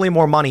substantially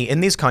more money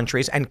in these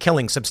countries and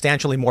killing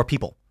substantially more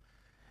people.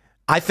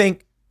 I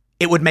think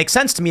it would make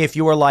sense to me if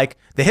you were like,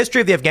 the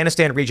history of the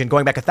Afghanistan region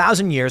going back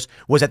 1,000 years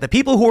was that the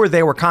people who were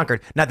there were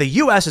conquered. Now the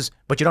U.S. is,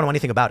 but you don't know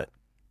anything about it.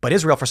 But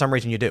Israel, for some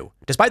reason, you do.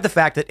 Despite the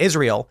fact that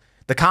Israel,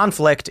 the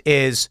conflict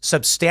is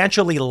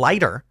substantially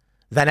lighter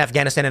than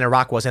Afghanistan and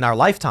Iraq was in our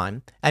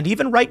lifetime. And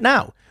even right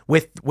now,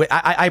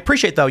 I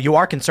appreciate, though, you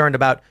are concerned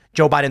about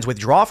Joe Biden's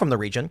withdrawal from the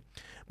region,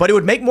 but it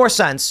would make more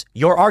sense,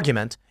 your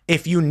argument,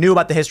 if you knew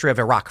about the history of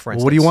Iraq, for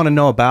instance. What do you want to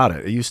know about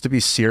it? It used to be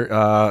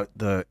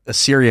the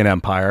Assyrian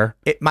Empire.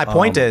 My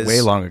point is,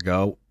 way long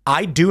ago.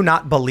 I do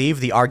not believe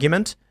the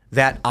argument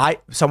that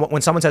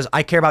when someone says,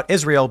 I care about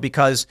Israel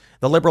because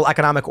the liberal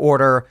economic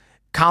order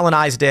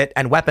colonized it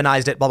and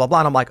weaponized it, blah, blah, blah.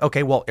 And I'm like,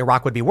 okay, well,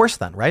 Iraq would be worse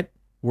then, right?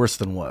 Worse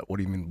than what? What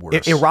do you mean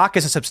worse? Iraq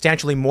is a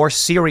substantially more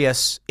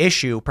serious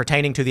issue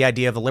pertaining to the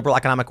idea of the liberal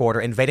economic order,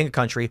 invading a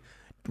country,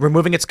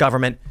 removing its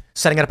government,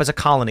 setting it up as a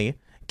colony,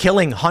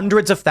 killing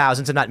hundreds of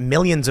thousands, if not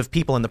millions of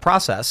people in the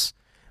process,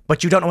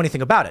 but you don't know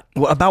anything about it.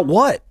 Well, about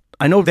what?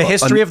 I know the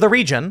history of the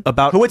region,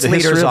 about who its the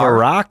leaders history of are,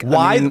 Iraq.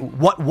 why,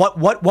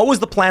 what was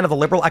the plan of the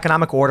liberal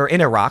economic order in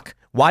Iraq?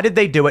 Why did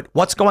they do it?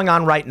 What's going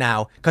on right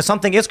now? Because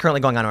something is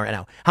currently going on right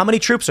now. How many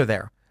troops are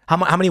there?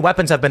 How many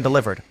weapons have been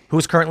delivered?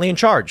 Who's currently in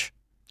charge?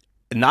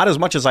 Not as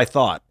much as I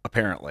thought,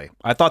 apparently.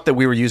 I thought that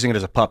we were using it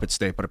as a puppet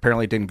state, but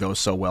apparently it didn't go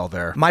so well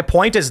there. My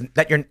point is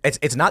that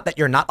it's not that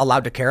you're not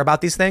allowed to care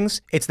about these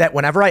things. It's that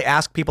whenever I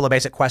ask people a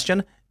basic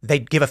question, they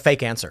give a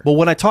fake answer. Well,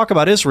 when I talk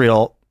about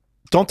Israel,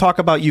 don't talk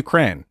about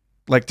Ukraine.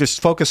 Like, just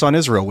focus on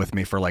Israel with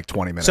me for like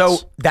 20 minutes. So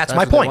that's my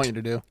what they point. want you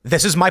to do.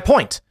 This is my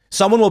point.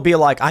 Someone will be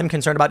like, I'm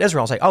concerned about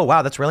Israel. I'll say, oh,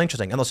 wow, that's really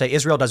interesting. And they'll say,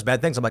 Israel does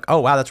bad things. I'm like, oh,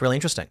 wow, that's really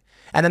interesting.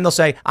 And then they'll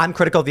say, I'm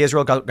critical of the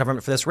Israel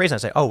government for this reason. I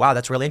say, oh, wow,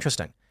 that's really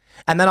interesting.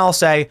 And then I'll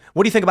say,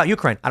 what do you think about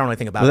Ukraine? I don't know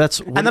anything about it.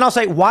 And then I'll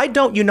say, why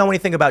don't you know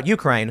anything about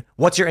Ukraine?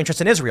 What's your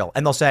interest in Israel?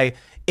 And they'll say,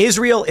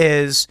 Israel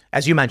is,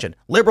 as you mentioned,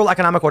 liberal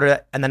economic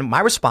order. And then my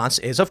response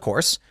is, of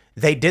course,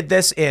 they did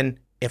this in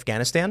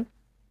Afghanistan,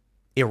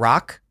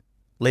 Iraq,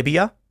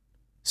 Libya,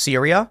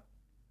 Syria,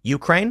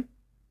 Ukraine.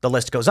 The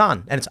list goes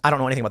on. And I don't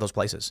know anything about those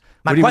places.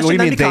 My question what do you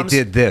then mean becomes, they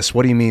did this?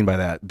 What do you mean by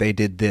that? They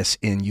did this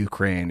in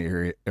Ukraine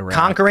or Iraq?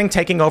 Conquering,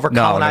 taking over,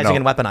 colonizing,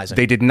 and weaponizing.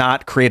 They did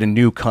not create a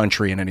new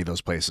country in any of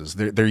those places.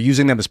 They're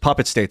using them as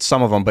puppet states,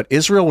 some of them, but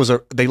Israel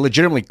they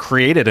legitimately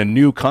created a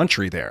new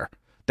country there.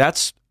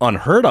 That's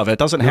unheard of. It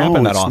doesn't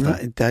happen that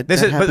often.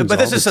 This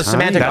is a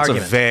semantic That's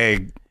argument. A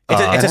vague.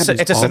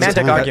 It's a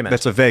semantic argument.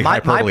 That's a vague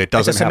hyperbole. It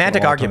doesn't happen. It's a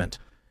semantic argument.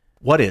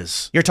 What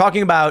is? You're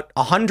talking about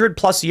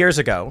 100+ years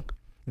ago.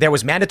 There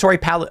was mandatory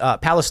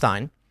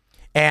Palestine,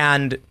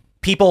 and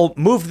people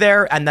moved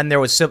there, and then there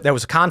was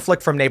a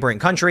conflict from neighboring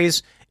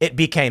countries. It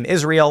became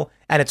Israel,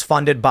 and it's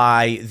funded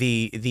by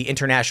the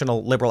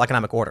international liberal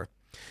economic order.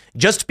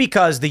 Just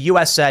because the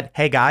U.S. said,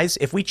 hey, guys,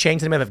 if we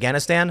change the name of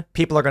Afghanistan,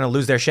 people are going to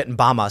lose their shit and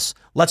bomb us.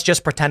 Let's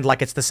just pretend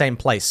like it's the same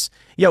place.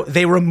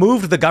 They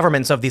removed the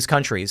governments of these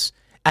countries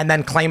and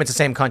then claim it's the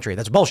same country.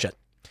 That's bullshit.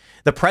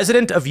 The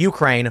president of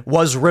Ukraine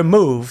was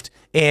removed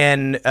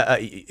in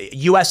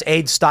U.S.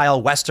 aid-style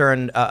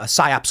Western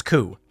PSYOPs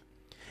coup.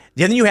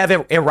 Then you have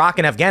Iraq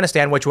and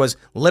Afghanistan, which was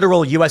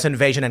literal U.S.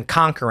 invasion and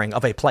conquering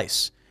of a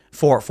place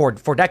for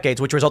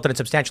decades, which resulted in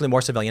substantially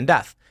more civilian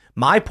death.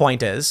 My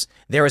point is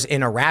there is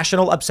an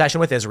irrational obsession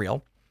with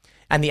Israel,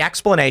 and the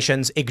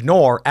explanations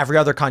ignore every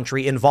other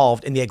country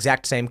involved in the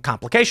exact same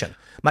complication.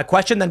 My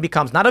question then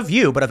becomes not of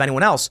you, but of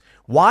anyone else.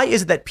 Why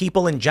is it that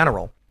people in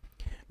general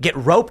get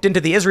roped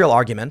into the Israel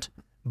argument,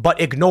 but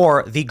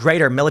ignore the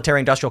greater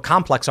military-industrial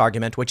complex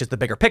argument, which is the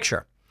bigger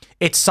picture?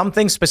 It's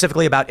something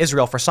specifically about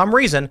Israel for some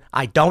reason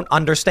I don't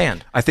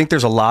understand. I think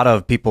there's a lot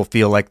of people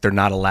feel like they're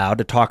not allowed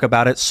to talk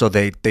about it, so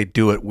they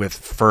do it with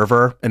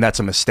fervor, and that's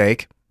a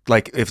mistake.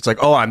 Like, if it's like,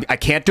 oh, I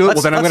can't do it,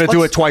 well, then I'm going to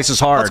do it twice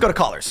as hard. Let's go to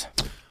callers.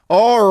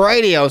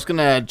 Alrighty, I was going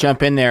to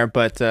jump in there,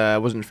 but I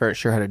wasn't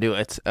sure how to do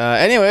it.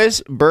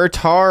 Anyways,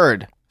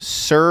 Bertard,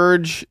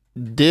 Serge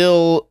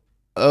Dill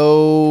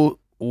O.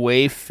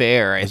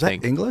 Wayfair, I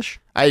think. That English?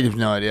 I have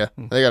no idea.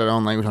 They got their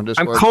own language on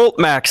Discord. I'm Colt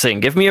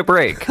Maxing. Give me a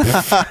break.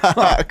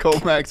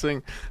 Colt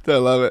Maxing. I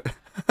love it.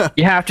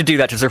 You have to do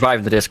that to survive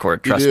in the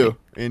Discord. Trust me.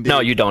 Indeed. No,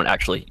 you don't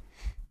actually.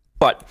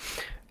 But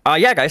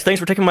yeah, guys,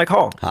 thanks for taking my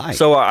call. Hi.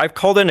 So I've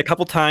called in a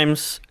couple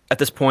times at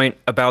this point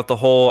about the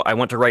whole I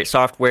want to write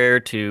software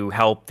to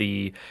help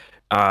the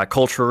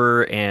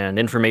culture and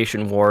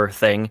information war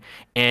thing,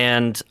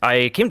 and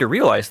I came to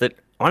realize that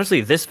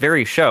honestly, this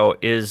very show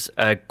is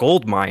a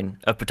goldmine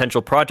of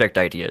potential project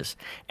ideas.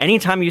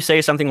 Anytime you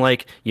say something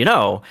like,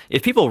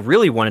 if people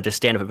really wanted to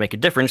stand up and make a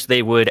difference,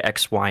 they would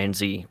X, Y, and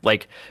Z,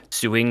 like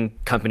suing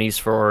companies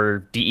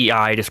for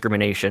DEI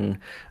discrimination,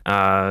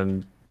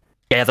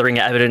 gathering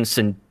evidence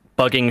and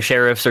bugging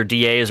sheriffs or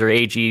DAs or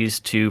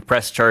AGs to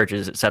press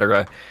charges,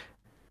 etc.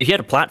 If you had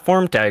a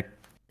platform to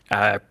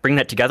bring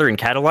that together and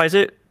catalyze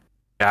it,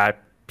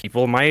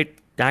 people might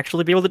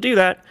actually be able to do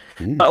that.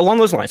 Along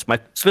those lines, my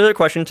specific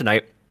question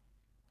tonight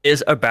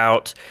is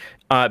about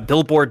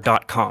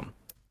Billboard.com.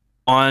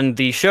 On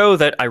the show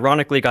that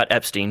ironically got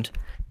Epsteined,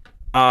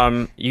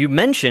 you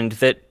mentioned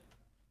that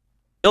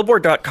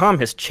Billboard.com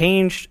has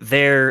changed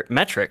their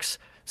metrics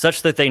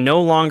such that they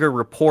no longer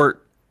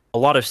report a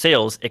lot of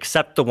sales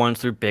except the ones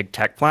through big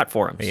tech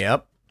platforms.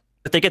 Yep.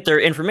 but they get their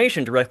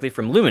information directly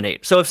from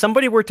Luminate. So if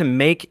somebody were to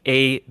make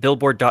a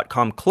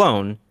Billboard.com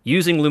clone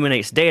using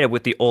Luminate's data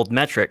with the old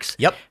metrics,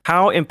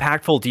 how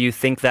impactful do you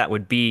think that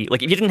would be?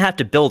 Like, if you didn't have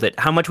to build it,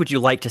 how much would you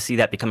like to see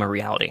that become a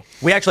reality?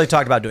 We actually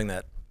talked about doing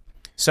that.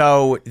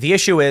 So the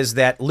issue is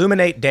that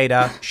Luminate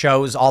data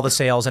shows all the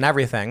sales and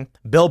everything.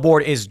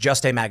 Billboard is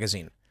just a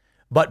magazine.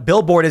 But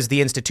Billboard is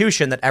the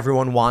institution that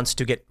everyone wants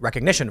to get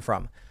recognition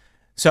from.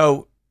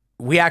 So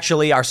we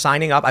actually are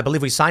signing up. I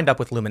believe we signed up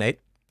with Luminate.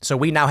 So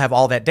we now have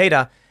all that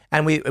data,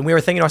 and we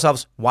were thinking to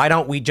ourselves, why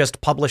don't we just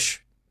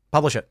publish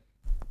it?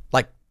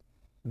 Like,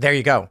 there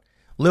you go.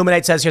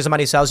 Luminate says, here's how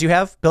many sales you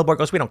have. Billboard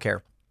goes, we don't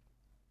care.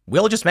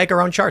 We'll just make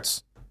our own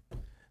charts.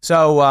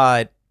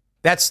 So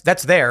that's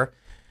there.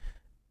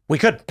 We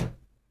could.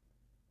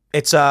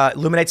 It's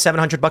Luminate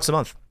 $700 a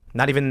month.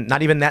 Not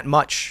even that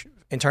much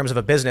in terms of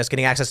a business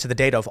getting access to the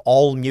data of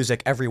all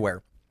music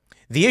everywhere.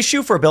 The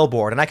issue for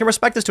Billboard, and I can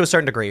respect this to a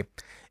certain degree,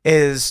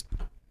 is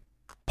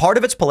part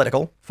of it's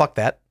political. Fuck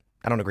that.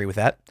 I don't agree with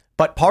that.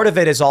 But part of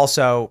it is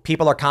also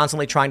people are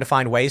constantly trying to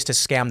find ways to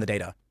scam the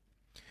data.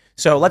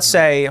 So let's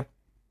say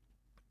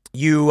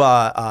you,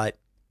 a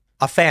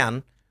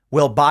fan,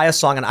 will buy a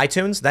song on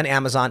iTunes, then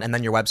Amazon, and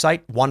then your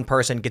website. One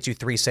person gets you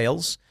 3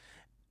 sales.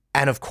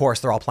 And of course,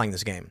 they're all playing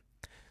this game.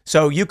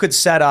 So you could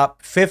set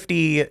up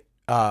 50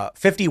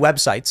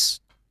 websites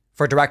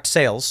for direct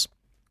sales.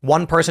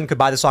 One person could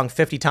buy the song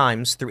 50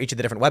 times through each of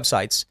the different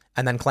websites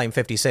and then claim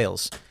 50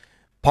 sales.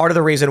 Part of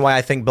the reason why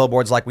I think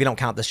Billboard's like, we don't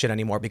count this shit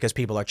anymore because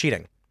people are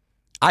cheating.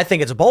 I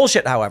think it's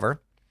bullshit,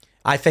 however.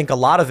 I think a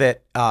lot of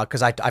it,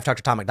 because I've talked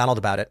to Tom McDonald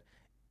about it,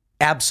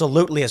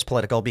 absolutely is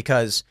political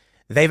because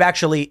they've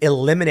actually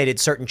eliminated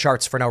certain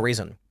charts for no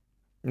reason.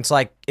 It's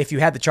like, if you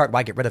had the chart,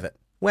 why get rid of it?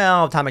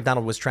 Well, Tom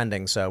McDonald was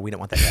trending, so we don't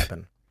want that to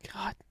happen.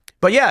 God.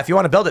 But yeah, if you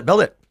want to build it,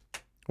 build it.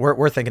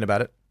 We're thinking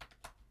about it.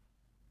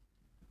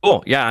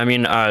 Cool. Yeah, I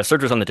mean,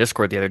 Serge was on the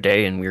Discord the other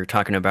day, and we were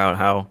talking about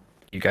how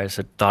you guys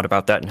had thought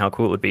about that and how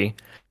cool it would be.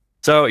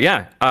 So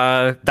yeah,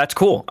 that's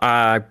cool.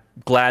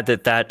 Glad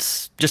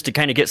that's just to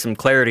kind of get some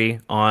clarity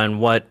on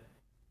what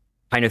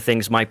kind of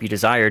things might be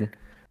desired.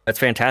 That's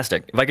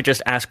fantastic. If I could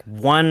just ask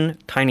one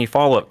tiny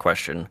follow-up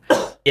question.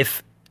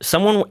 If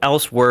someone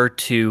else were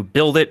to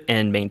build it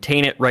and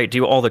maintain it, right,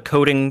 do all the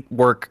coding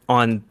work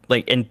on,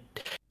 like, and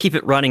keep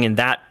it running in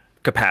that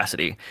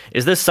capacity,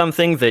 is this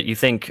something that you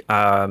think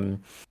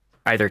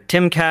either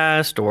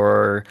Timcast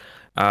or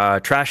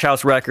Trash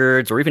House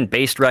Records or even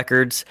Based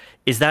Records,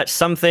 is that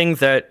something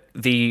that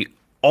the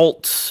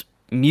alt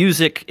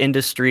music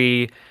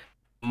industry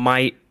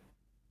might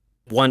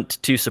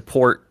want to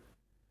support,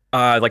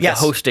 like yes.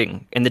 the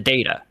hosting and the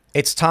data?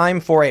 It's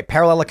time for a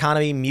parallel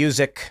economy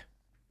music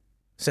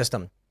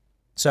system.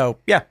 So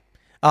yeah,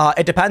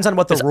 it depends on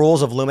what the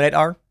rules of Luminate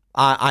are.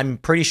 I'm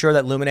pretty sure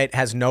that Luminate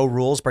has no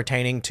rules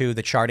pertaining to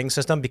the charting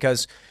system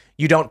because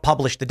you don't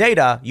publish the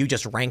data, you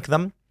just rank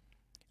them.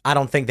 I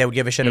don't think they would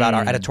give a shit about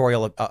our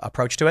editorial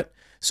approach to it.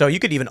 So you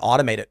could even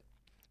automate it.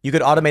 You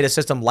could automate a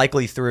system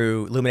likely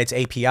through Luminate's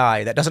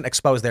API that doesn't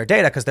expose their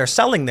data because they're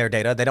selling their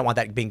data. They don't want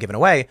that being given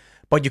away.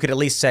 But you could at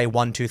least say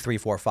 1, 2, 3,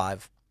 4,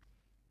 5.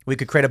 We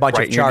could create a bunch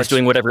of charts. You're just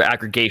doing whatever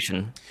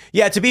aggregation.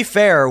 Yeah, to be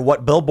fair,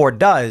 what Billboard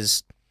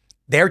does,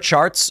 their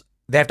charts,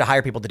 they have to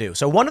hire people to do.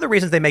 So one of the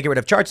reasons they may get rid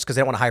of charts is because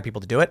they don't want to hire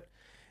people to do it.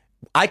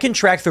 I can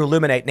track through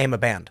Luminate, name a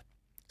band.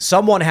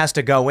 Someone has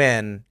to go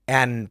in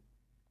and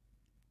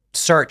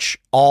search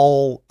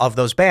all of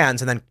those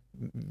bands and then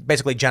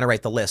basically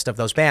generate the list of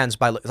those bands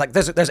by, like,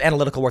 there's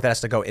analytical work that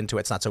has to go into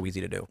it. It's not so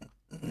easy to do.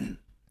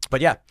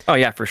 But yeah. Oh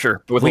yeah, for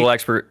sure. With a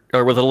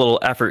little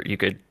effort, you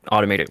could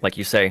automate it, like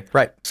you say.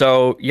 Right.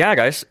 So yeah,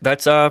 guys,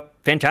 that's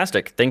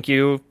fantastic. Thank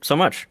you so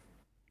much.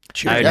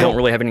 Cheers. I don't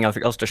really have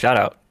anything else to shout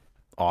out.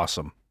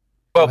 Awesome.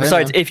 Well,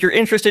 besides, if you're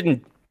interested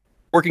in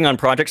working on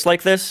projects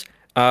like this,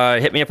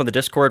 hit me up on the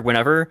Discord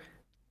whenever.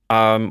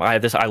 I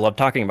love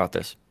talking about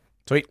this.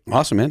 Sweet.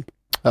 Awesome, man.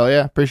 Oh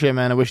yeah, appreciate it,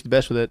 man. I wish you the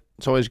best with it.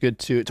 It's always good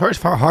to. It's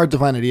hard to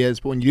find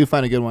ideas, but when you do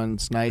find a good one,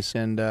 it's nice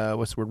and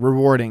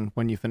rewarding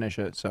when you finish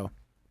it. So,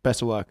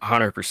 best of luck.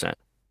 100%.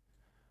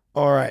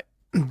 All right,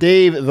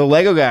 Dave, the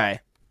Lego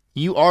guy,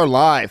 you are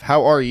live.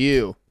 How are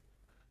you?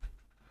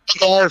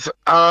 Guys,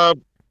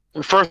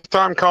 first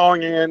time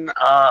calling in.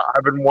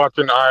 I've been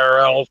watching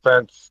IRL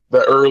since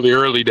the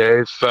early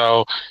days,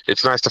 so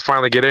it's nice to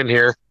finally get in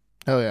here.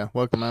 Oh yeah,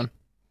 welcome, man.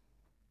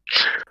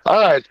 All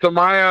right, so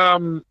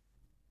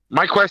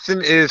my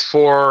question is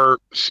for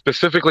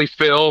specifically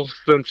Phil,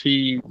 since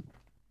he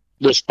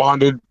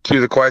responded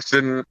to the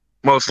question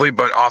mostly,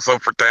 but also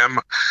for Tim.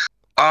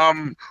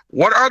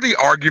 What are the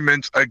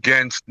arguments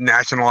against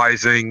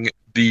nationalizing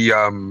the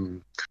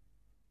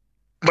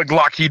like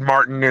Lockheed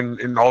Martin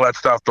and all that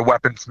stuff, the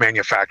weapons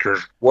manufacturers?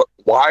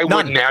 Why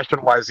would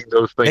nationalizing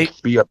those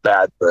things be a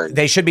bad thing?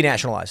 They should be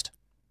nationalized.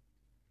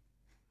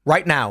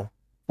 Right now.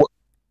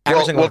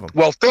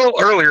 Well, Phil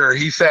earlier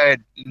he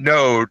said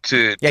no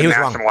to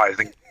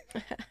nationalizing.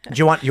 Do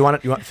you want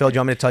Phil? Do you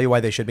want me to tell you why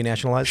they should be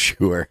nationalized?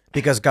 Sure.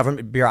 Because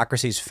government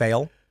bureaucracies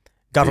fail,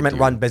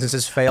 government-run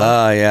businesses fail.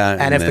 Yeah.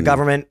 And if the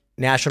government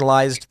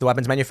nationalized the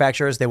weapons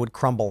manufacturers, they would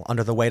crumble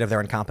under the weight of their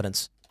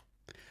incompetence.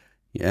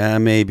 Yeah,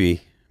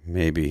 maybe.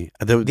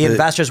 The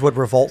investors would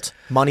revolt.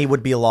 Money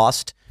would be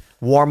lost.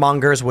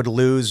 Warmongers would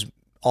lose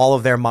all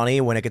of their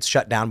money when it gets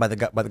shut down by the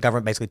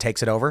government. Basically,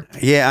 takes it over.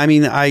 Yeah, I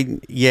mean,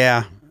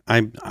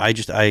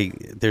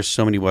 there's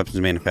so many weapons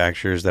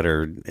manufacturers that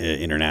are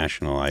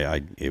international.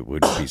 It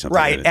would be something.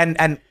 Right,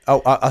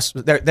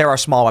 there are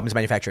small weapons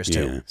manufacturers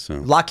too. Yeah, so.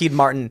 Lockheed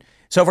Martin.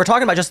 So if we're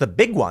talking about just the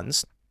big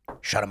ones,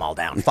 shut them all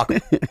down. Fuck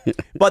them.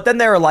 But then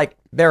there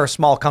are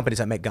small companies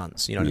that make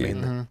guns. You know what I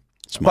mean? Mm-hmm.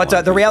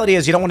 But the reality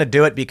is, you don't want to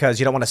do it because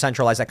you don't want to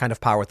centralize that kind of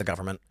power with the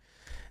government.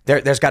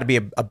 There's got to be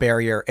a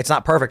barrier. It's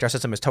not perfect. Our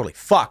system is totally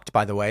fucked,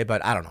 by the way.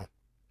 But I don't know.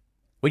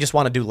 We just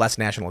want to do less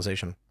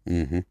nationalization.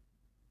 Mm-hmm.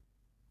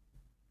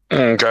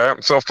 Okay.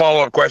 So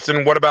follow-up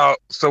question. What about,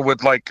 with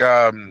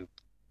the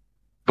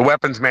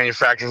weapons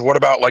manufacturers, what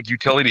about like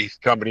utility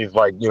companies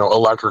like,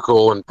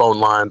 electrical and phone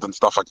lines and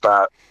stuff like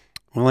that?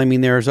 Well, I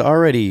mean, there's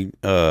already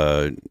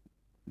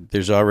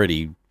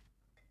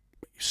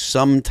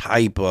some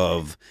type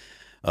of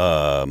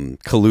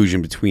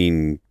collusion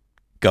between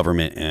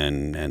government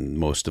and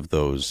most of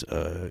those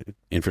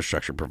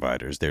infrastructure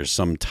providers. There's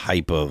some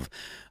type of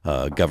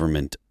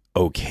government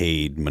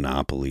okayed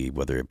monopoly,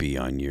 whether it be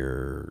on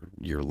your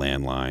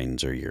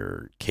landlines or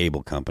your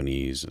cable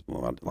companies. A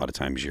lot of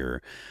times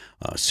your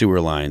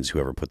sewer lines,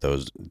 whoever put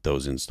those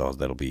installs,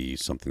 that'll be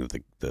something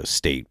that the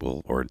state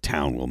will or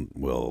town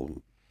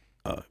will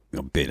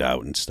bid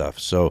out and stuff.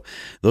 So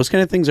those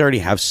kind of things already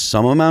have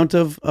some amount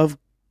of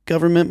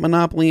government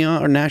monopoly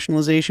or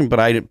nationalization. But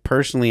I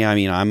personally, I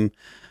mean,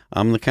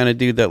 I'm the kind of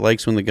dude that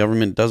likes when the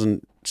government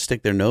doesn't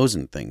stick their nose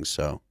in things.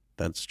 So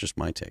that's just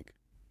my take.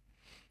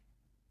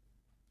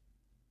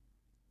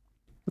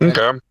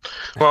 Okay.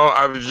 Well,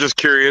 I was just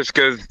curious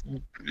because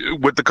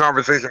with the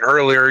conversation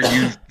earlier,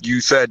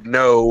 you said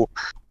no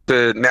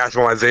to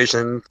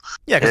nationalization.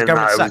 Yeah, because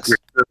government sucks.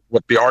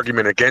 What the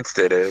argument against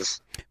it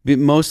is.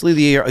 Mostly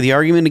the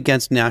argument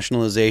against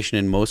nationalization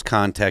in most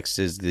contexts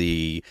is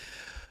the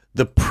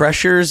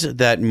pressures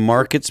that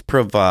markets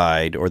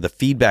provide or the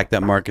feedback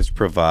that markets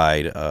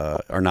provide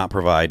are not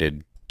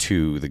provided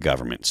to the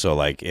government. So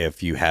like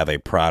if you have a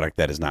product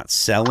that is not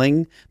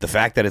selling, the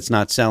fact that it's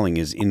not selling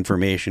is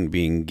information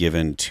being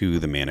given to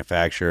the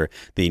manufacturer.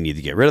 They need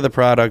to get rid of the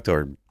product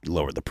or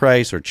lower the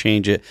price or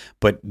change it.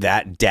 But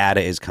that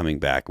data is coming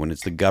back. When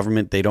it's the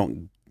government,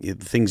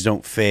 things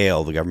don't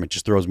fail. The government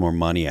just throws more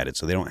money at it.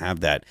 So they don't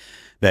have that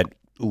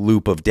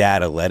loop of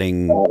data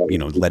letting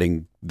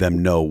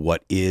them know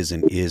what is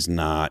and is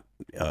not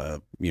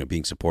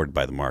being supported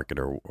by the market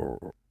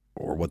or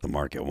what the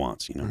market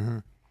wants. Mm-hmm.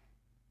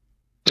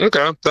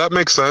 Okay, that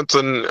makes sense.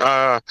 And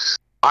I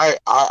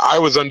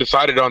was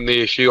undecided on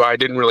the issue. I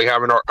didn't really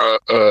have an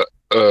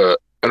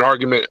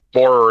argument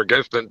for or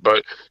against it,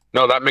 but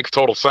no, that makes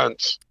total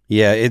sense.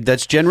 Yeah,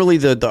 that's generally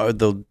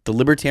the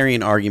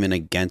libertarian argument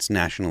against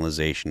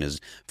nationalization is,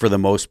 for the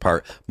most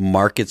part,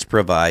 markets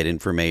provide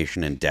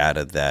information and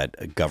data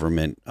that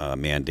government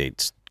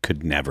mandates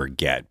could never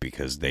get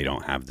because they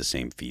don't have the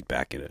same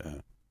feedback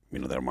that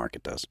a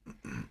market does.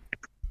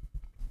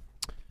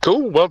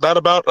 Cool. Well, that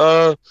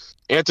about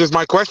answers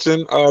my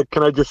question.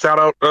 Can I just shout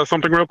out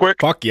something real quick?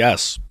 Fuck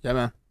yes. Yeah,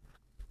 man.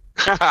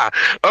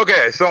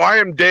 Okay, so I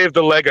am Dave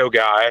the Lego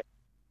guy.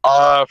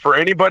 For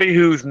anybody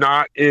who's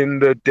not in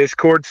the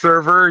Discord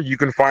server, you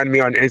can find me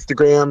on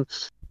Instagram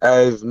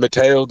as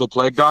Mateo the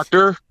Plague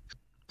Doctor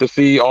to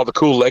see all the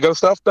cool Lego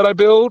stuff that I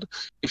build.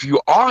 If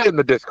you are in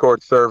the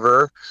Discord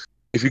server,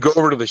 if you go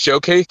over to the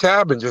Showcase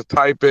tab and just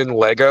type in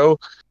Lego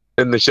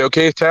in the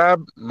Showcase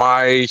tab,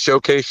 my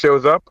showcase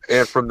shows up,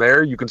 and from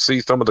there you can see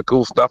some of the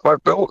cool stuff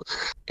I've built,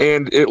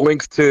 and it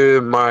links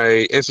to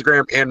my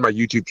Instagram and my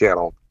YouTube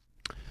channel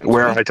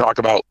where I talk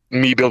about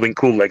me building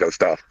cool Lego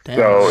stuff. Damn,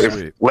 so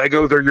sweet. if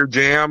Legos are your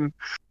jam,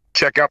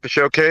 check out the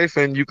Showcase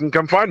and you can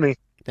come find me.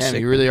 Damn,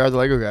 you really are the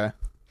Lego guy.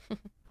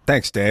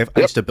 Thanks, Dave.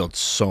 I used to build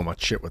so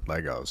much shit with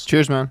Legos.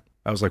 Cheers, man.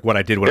 That was like what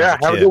I did when I Yeah,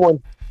 was a have a kid. good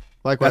one.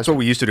 Likewise. That's what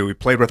we used to do. We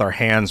played with our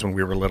hands when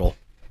we were little.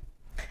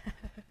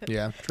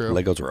 Yeah, true.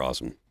 Legos were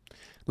awesome.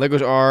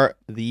 Legos are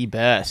the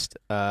best.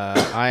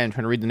 I am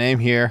trying to read the name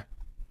here.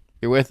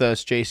 You're with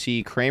us,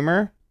 JC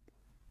Kramer.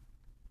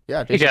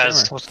 Yeah, JC Hey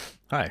guys, Kramer.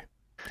 Hi.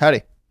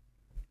 Howdy.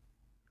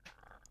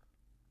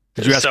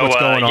 Did you ask what's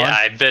going on? Yeah,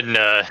 I've been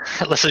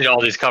listening to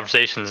all these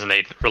conversations, and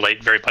they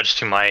relate very much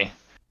to my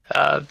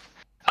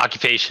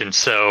occupation.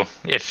 So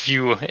if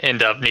you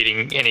end up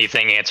needing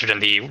anything answered in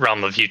the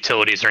realm of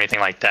utilities or anything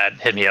like that,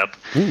 hit me up.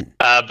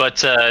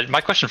 But my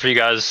question for you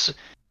guys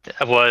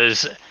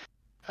was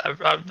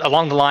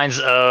along the lines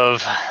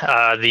of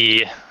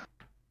the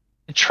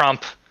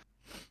Trump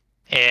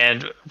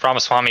and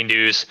Ramaswamy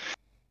news.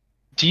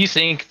 Do you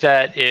think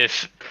that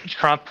if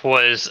Trump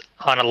was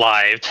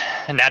unalived,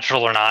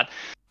 natural or not,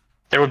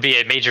 there would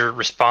be a major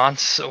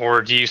response,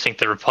 or do you think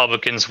the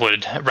Republicans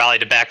would rally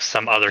to back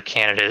some other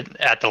candidate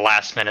at the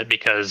last minute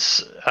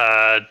because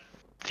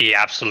the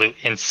absolute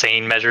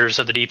insane measures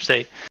of the deep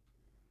state?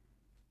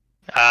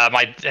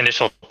 My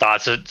initial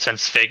thoughts,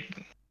 since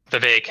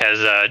Vivek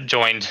has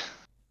joined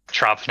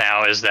Trump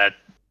now is that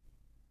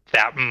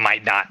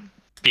might not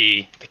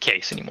be the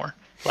case anymore.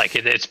 Like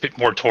it's a bit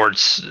more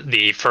towards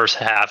the first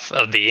half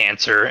of the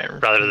answer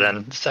rather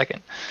than the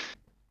second.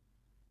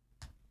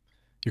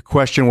 Your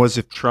question was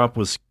if Trump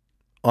was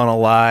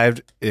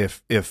unalived,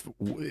 if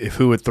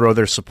who would throw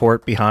their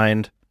support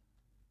behind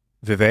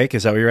Vivek?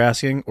 Is that what you're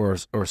asking,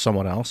 or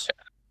someone else?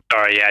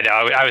 Sorry, yeah, no,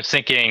 I was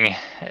thinking,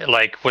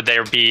 like, would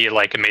there be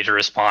like a major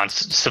response,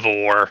 civil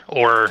war,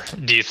 or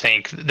do you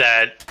think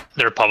that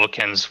the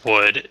Republicans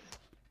would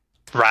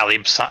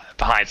rally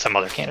behind some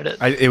other candidate?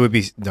 It would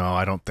be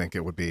I don't think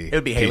it would be. It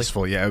would be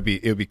peaceful. Yeah,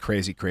 it would be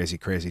crazy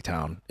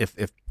town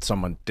if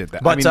someone did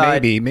that. But I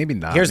mean, maybe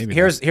not. Here's maybe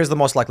here's the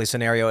most likely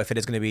scenario if it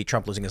is going to be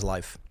Trump losing his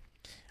life.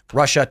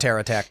 Russia terror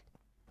attack.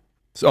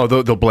 So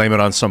they'll blame it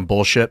on some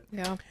bullshit.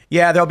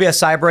 Yeah, there'll be a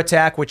cyber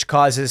attack which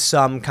causes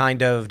some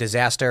kind of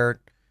disaster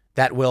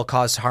that will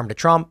cause harm to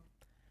Trump.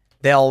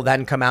 They'll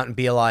then come out and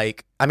be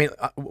like, I mean,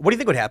 what do you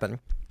think would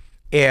happen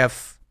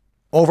if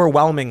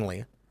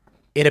overwhelmingly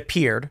it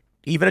appeared,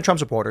 even to Trump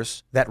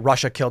supporters, that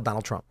Russia killed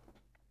Donald Trump?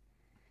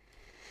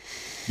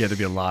 Yeah, there'd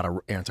be a lot of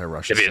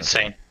anti-Russian. It'd be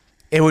insane.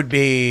 It would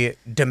be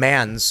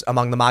demands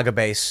among the MAGA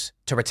base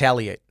to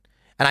retaliate.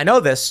 And I know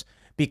this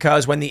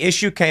because when the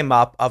issue came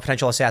up of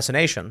potential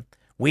assassination,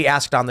 we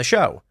asked on the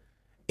show,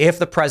 if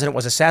the president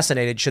was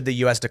assassinated, should the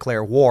U.S.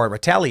 declare war and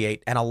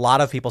retaliate? And a lot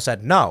of people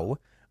said no.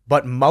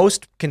 But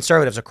most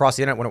conservatives across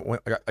the internet, when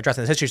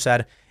addressing this issue,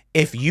 said,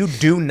 if you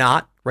do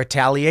not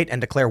retaliate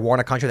and declare war on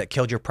a country that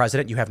killed your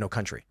president, you have no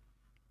country.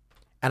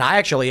 And I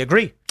actually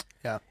agree.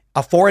 Yeah.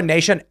 A foreign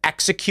nation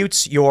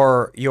executes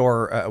your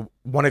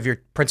one of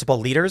your principal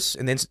leaders,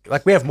 and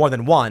like we have more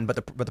than one, but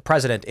the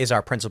president is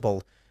our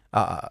principal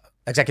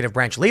executive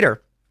branch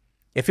leader.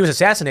 If he was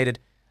assassinated,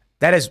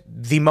 that is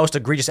the most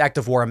egregious act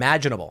of war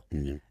imaginable.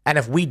 Mm-hmm. And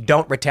if we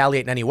don't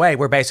retaliate in any way,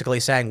 we're basically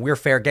saying we're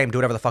fair game, do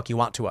whatever the fuck you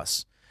want to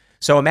us.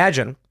 So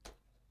imagine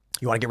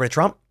you want to get rid of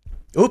Trump.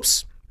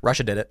 Oops,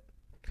 Russia did it.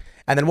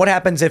 And then what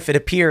happens if it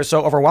appears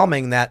so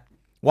overwhelming that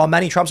while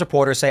many Trump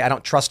supporters say, I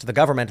don't trust the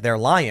government, they're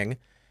lying.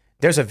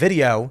 There's a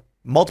video,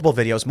 multiple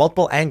videos,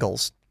 multiple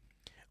angles.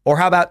 Or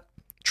how about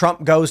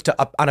Trump goes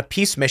on a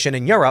peace mission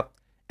in Europe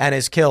and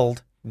is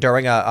killed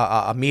during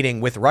a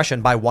meeting with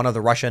Russian by one of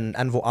the Russian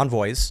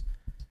envoys.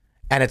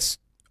 And it's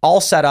all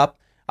set up.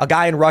 A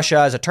guy in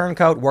Russia is a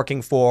turncoat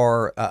working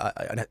for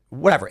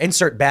whatever,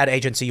 insert bad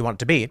agency you want it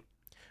to be.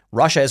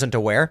 Russia isn't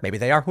aware. Maybe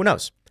they are. Who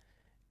knows?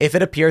 If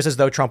it appears as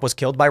though Trump was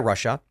killed by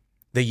Russia,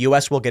 the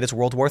U.S. will get its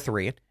World War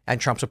III,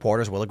 and Trump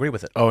supporters will agree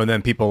with it. Oh, and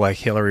then people like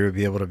Hillary would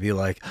be able to be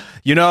like,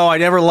 I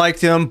never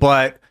liked him,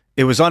 but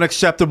it was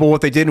unacceptable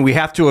what they did, and we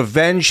have to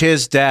avenge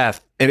his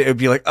death. And it would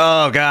be like,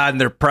 oh, God,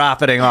 and they're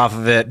profiting off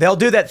of it. They'll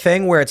do that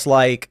thing where it's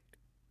like,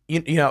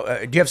 do you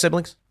have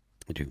siblings?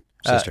 I do.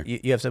 Sister.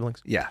 You have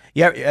siblings? Yeah.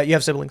 You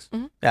have siblings?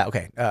 Mm-hmm. Yeah,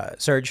 okay.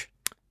 Serge?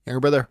 Younger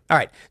brother. All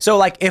right. So,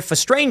 like, if a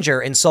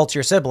stranger insults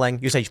your sibling,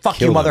 you say, fuck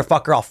you,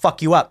 motherfucker, I'll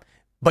fuck you up.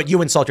 But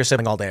you insult your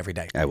sibling all day, every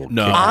day. I will.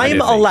 No.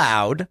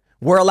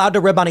 We're allowed to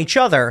rib on each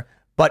other,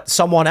 but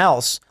someone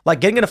else,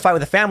 like getting in a fight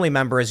with a family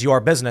member is your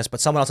business,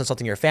 but someone else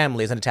insulting your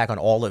family is an attack on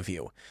all of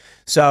you.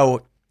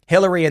 So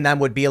Hillary and them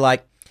would be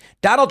like,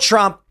 Donald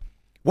Trump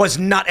was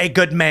not a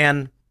good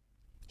man.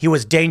 He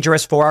was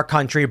dangerous for our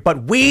country,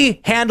 but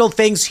we handled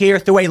things here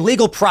through a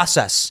legal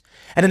process.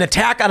 And an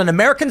attack on an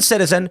American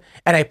citizen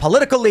and a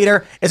political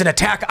leader is an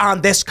attack on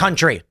this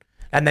country.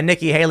 And then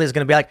Nikki Haley is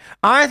going to be like,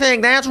 I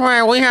think that's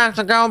where we have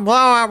to go blow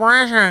up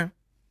Russia.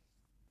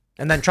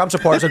 And then Trump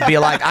supporters would be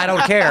like, I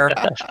don't care.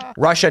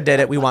 Russia did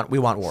it. We want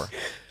war.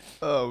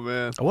 Oh,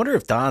 man. I wonder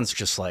if Don's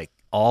just like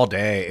all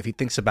day, if he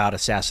thinks about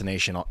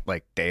assassination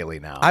like daily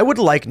now. I would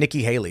like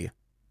Nikki Haley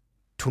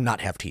to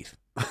not have teeth.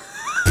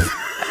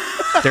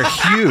 They're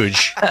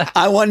huge.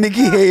 I want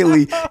Nikki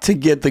Haley to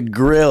get the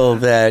grill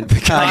that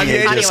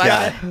Kanye Kanye just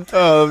got.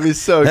 Oh, that'd be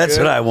so That's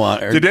good. what I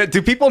want.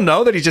 Do people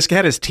know that he just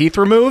had his teeth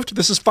removed?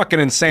 This is fucking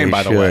insane, They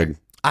by the should. way.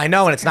 I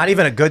know, and it's not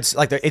even a good,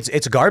 like,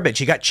 it's garbage.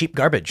 He got cheap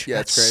garbage. Yeah,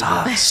 it's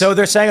crazy. So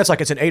they're saying it's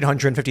like it's an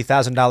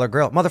 $850,000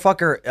 grill.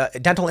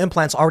 Motherfucker, dental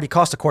implants already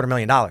cost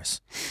 $250,000.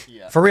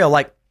 Yeah. For real,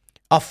 like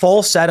a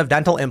full set of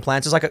dental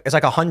implants is like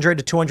 $100,000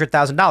 to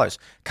 $200,000.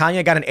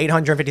 Kanye got an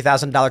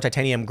 $850,000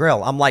 titanium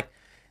grill. I'm like,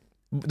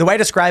 the way I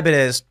describe it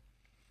is,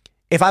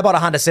 if I bought a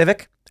Honda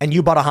Civic and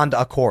you bought a Honda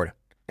Accord,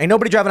 ain't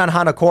nobody driving on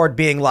Honda Accord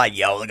being like,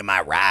 yo, look at my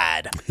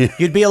ride.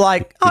 You'd be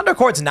like, Honda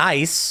Accord's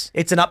nice.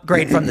 It's an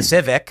upgrade from the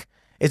Civic.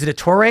 Is it a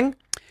touring?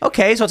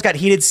 Okay, so it's got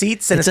heated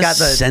seats and it's got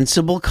the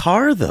sensible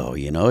car, though.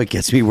 It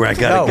gets me where I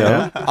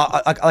gotta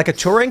go. Like a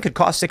touring could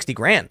cost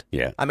 $60,000.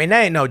 Yeah, I mean,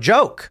 that ain't no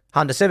joke.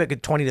 Honda Civic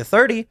at 20 to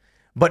 30,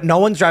 but no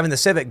one's driving the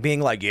Civic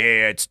being like,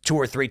 yeah, it's 2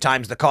 or 3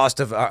 times the cost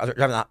of.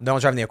 No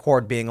one's driving the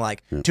Accord being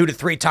like 2 to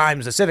 3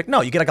 times the Civic.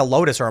 No, you get like a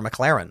Lotus or a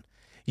McLaren.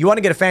 You want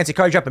to get a fancy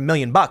car, you drop $1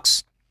 million.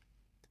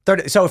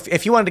 So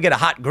if you wanted to get a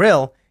hot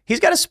grill, he's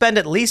got to spend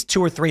at least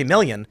 $2 or $3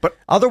 million. But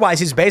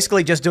otherwise, he's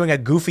basically just doing a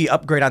goofy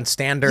upgrade on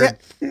standard.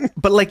 Yeah,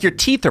 but like your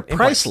teeth are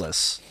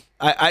priceless.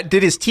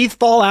 Did his teeth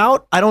fall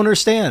out? I don't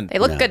understand. They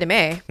look good to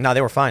me. No,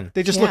 they were fine.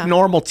 They just look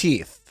normal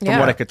teeth, from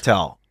what I could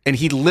tell. And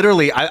he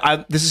literally,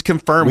 this is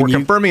confirmed. We're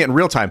confirming it in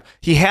real time.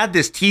 He had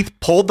this teeth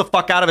pulled the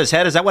fuck out of his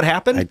head. Is that what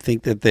happened? I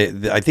think that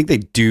they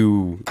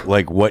do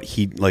like what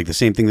the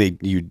same thing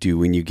you do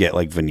when you get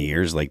like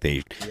veneers, like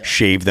they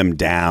shave them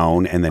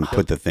down and then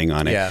put the thing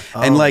on it. Yeah.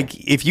 And like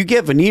if you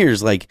get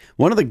veneers, like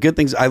one of the good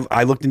things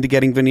I looked into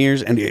getting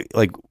veneers, and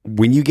like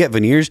when you get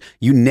veneers,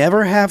 you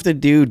never have to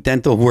do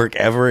dental work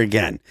ever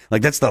again.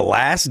 Like that's the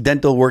last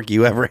dental work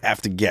you ever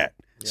have to get.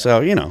 Yeah.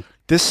 So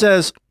this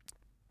says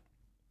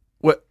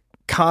what.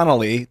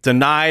 Connolly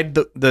denied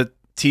the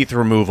teeth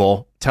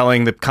removal,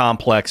 telling the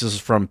complex, this is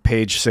from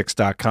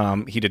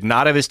page6.com, he did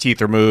not have his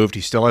teeth removed.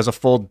 He still has a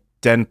full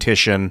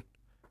dentition,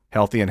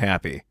 healthy and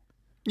happy.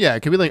 Yeah,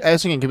 it could be like, I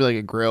was thinking it could be like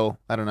a grill.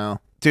 I don't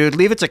know. Dude,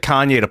 leave it to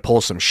Kanye to pull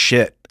some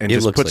shit and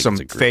just put like some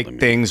fake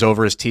things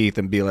over his teeth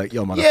and be like,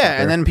 yo, motherfucker.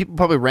 Yeah, and then people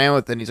probably ran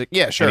with it, and he's like,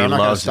 yeah, sure, I'm not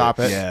going to stop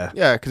it.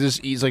 Yeah, because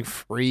he's like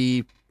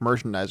free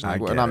merchandising.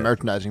 Not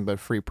merchandising, but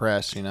free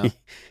press,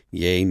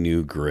 Yay,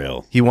 new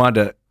grill. He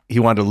wanted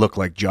to look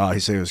like Jaws.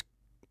 He said he was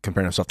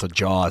comparing himself to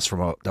Jaws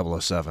from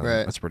 007.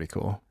 Right. That's pretty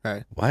cool.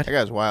 Right. What? That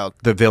guy's wild.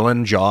 The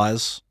villain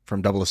Jaws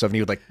from 007. He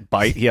would like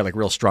bite. He had like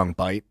real strong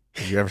bite.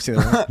 Did you ever see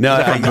that? No,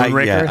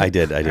 I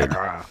did.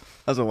 That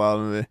was a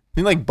wild movie.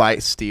 You like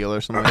bite steel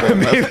or something like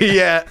that. Maybe,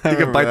 yeah. You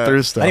could bite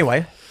through stuff.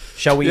 Anyway,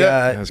 shall we?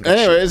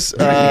 Anyways,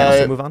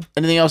 move on?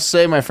 Anything else to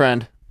say, my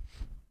friend?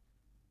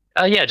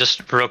 Yeah,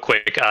 just real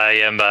quick. I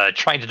am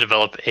trying to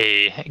develop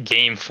a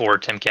game for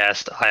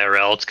Timcast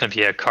IRL. It's going to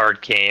be a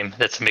card game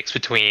that's a mix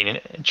between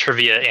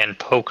trivia and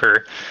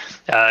poker.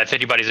 If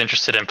anybody's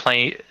interested in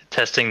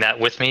testing that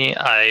with me,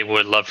 I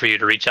would love for you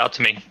to reach out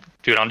to me.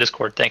 Do it on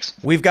Discord. Thanks.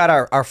 We've got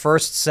our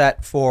first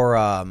set for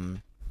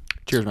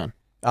Cheers, man.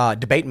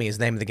 Debate Me is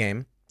the name of the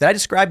game. Did I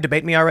describe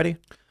Debate Me already?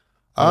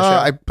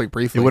 I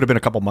briefly. It would have been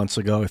a couple months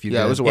ago if you.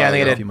 Yeah, did. it was a while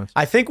ago. I think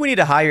I think we need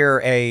to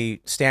hire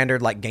a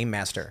standard like game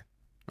master.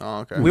 Oh,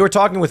 okay. We were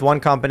talking with one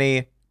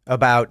company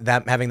about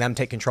having them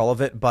take control of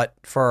it, but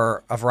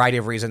for a variety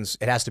of reasons,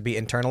 it has to be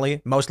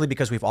internally, mostly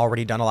because we've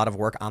already done a lot of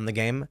work on the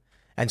game,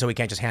 and so we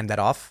can't just hand that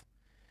off.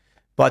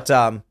 But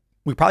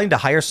we probably need to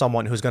hire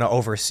someone who's going to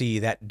oversee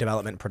that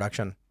development and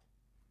production.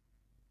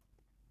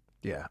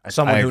 Yeah,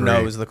 someone I who agree.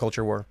 knows the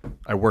culture war.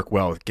 I work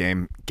well with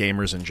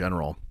gamers in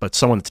general, but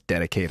someone that's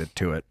dedicated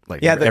to it,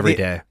 like every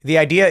day. The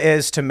idea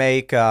is to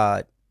make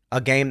a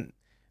game.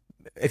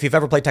 If you've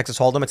ever played Texas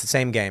Hold'em, it's the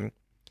same game.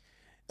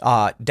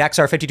 Decks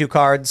are 52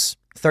 cards,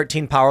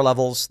 13 power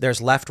levels.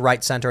 There's left,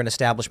 right, center, and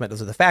establishment.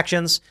 Those are the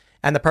factions.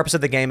 And the purpose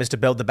of the game is to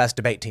build the best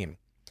debate team.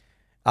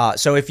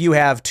 So if you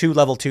have 2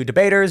 level 2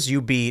 debaters,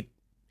 you beat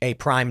a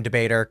prime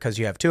debater because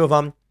you have 2 of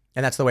them.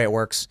 And that's the way it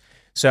works.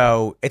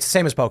 So it's the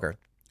same as poker.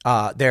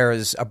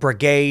 There's a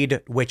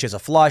brigade, which is a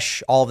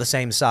flush, all the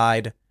same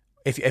side.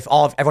 If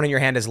everyone in your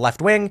hand is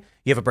left wing,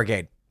 you have a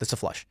brigade. That's a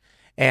flush.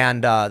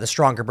 And the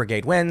stronger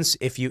brigade wins.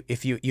 If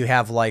you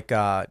have like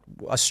a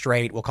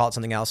straight, we'll call it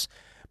something else.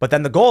 But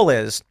then the goal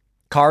is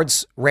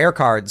cards, rare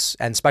cards,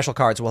 and special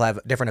cards will have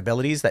different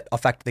abilities that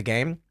affect the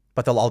game,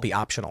 but they'll all be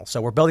optional.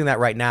 So we're building that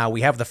right now. We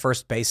have the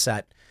first base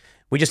set.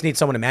 We just need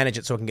someone to manage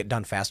it so it can get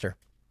done faster.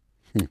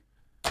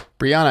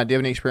 Brianna, do you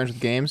have any experience with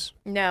games?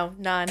 No,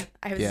 none.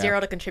 I have 0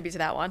 to contribute to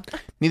that one.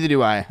 Neither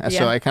do I.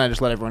 So I kind of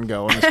just let everyone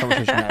go when this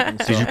conversation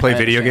happens. Did you play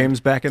video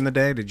games back in the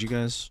day? Did you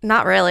guys?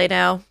 Not really,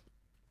 no.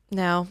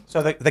 No.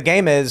 So the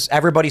game is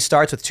everybody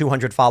starts with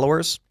 200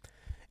 followers.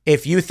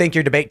 If you think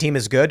your debate team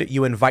is good,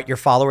 you invite your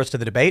followers to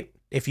the debate.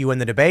 If you win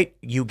the debate,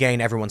 you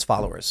gain everyone's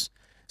followers.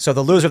 So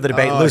the loser of the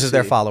debate loses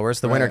their followers.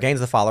 The winner gains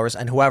the followers,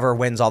 and whoever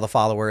wins all the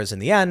followers in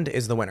the end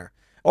is the winner.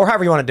 Or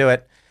however you want to do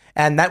it.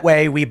 And that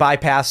way we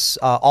bypass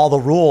all the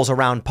rules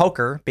around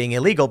poker being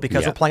illegal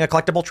because we're playing a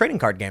collectible trading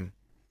card game.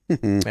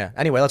 Yeah.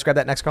 Anyway, let's grab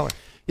that next caller.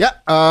 Yeah.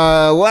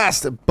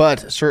 Last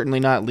but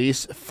certainly not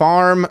least,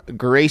 Farm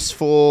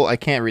Graceful. I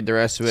can't read the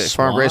rest of it.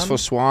 Swan? Farm Graceful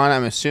Swan.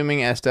 I'm assuming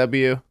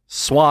SW.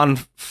 Swan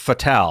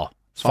Fatale.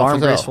 Farm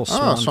Graceful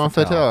Swan. Swan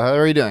Fatale. How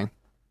are you doing?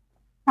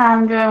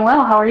 I'm doing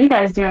well. How are you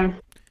guys doing?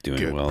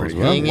 Doing well as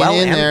Hanging well.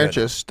 in there. Good.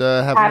 Just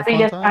having happy a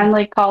to fun time.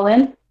 finally call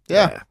in.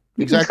 Yeah.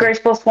 It's Exactly.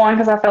 Graceful Swan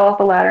because I fell off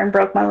a ladder and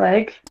broke my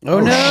leg. Oh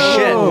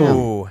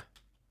no! Shit.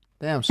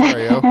 Damn,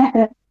 sorry,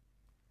 yo.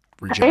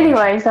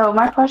 Anyway, so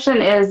my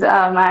question is,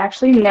 I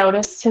actually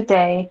noticed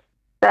today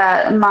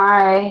that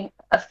my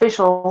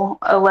official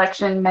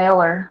election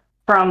mailer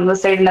from the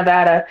state of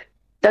Nevada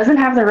doesn't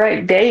have the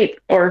right date,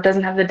 or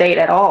doesn't have the date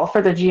at all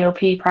for the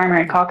GOP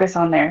primary caucus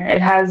on there.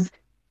 It has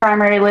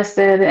primary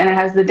listed, and it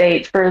has the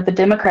date for the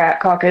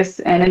Democrat caucus,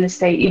 and in the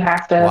state you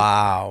have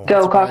to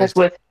go caucus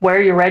with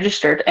where you're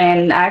registered.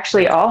 And I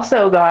actually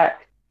also got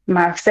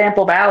my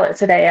sample ballot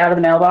today out of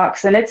the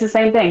mailbox, and it's the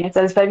same thing. It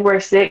says February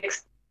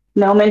 6th,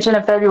 no mention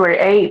of February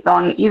 8th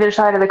on either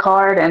side of the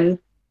card, and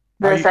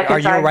the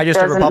second side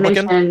doesn't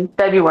mention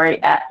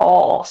February at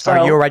all. So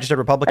are you a registered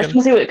I Republican? just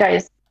want to see what you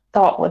guys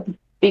thought would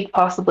be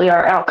possibly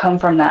our outcome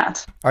from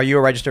that. Are you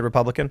a registered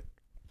Republican?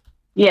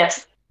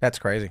 Yes. That's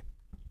crazy.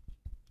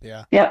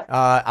 Yeah. Yep.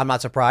 I'm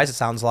not surprised. It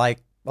sounds like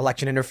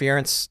election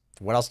interference.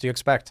 What else do you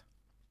expect?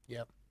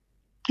 Yep.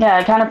 Yeah,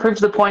 it kind of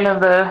proves the point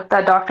of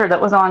that doctor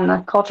that was on the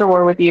culture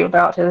war with you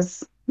about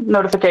his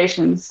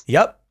notifications.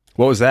 Yep.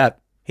 What was that?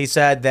 He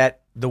said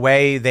that the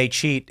way they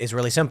cheat is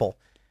really simple.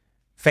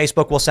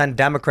 Facebook will send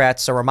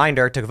Democrats a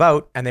reminder to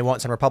vote, and they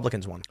won't send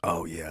Republicans one.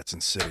 Oh, yeah, it's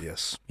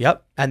insidious.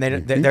 Yep. And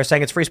they're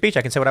saying it's free speech.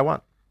 I can say what I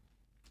want.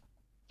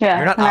 Yeah,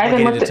 You're not and I even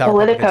obligated looked to at tell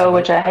Republicans Politico, to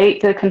which I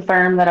hate to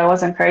confirm that I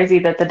wasn't crazy,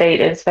 that the date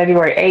is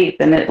February 8th,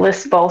 and it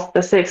lists both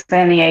the 6th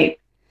and the 8th.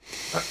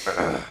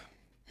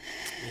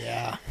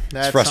 Yeah,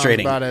 It's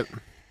frustrating. About it.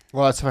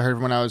 Well, that's what I heard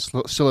when I was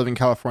still living in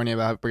California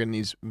about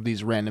bringing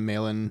these random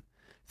mail-in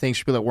things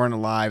for people that weren't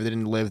alive, they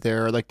didn't live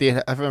there. Like I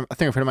think a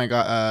friend of mine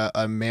got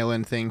a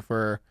mail-in thing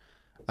for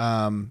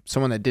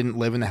someone that didn't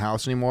live in the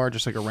house anymore,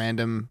 just like a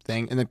random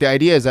thing. And like the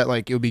idea is that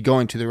like it would be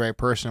going to the right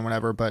person or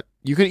whatever, but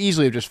you could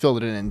easily have just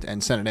filled it in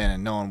and sent it in,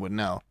 and no one would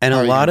know. And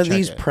a lot of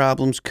these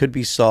problems could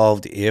be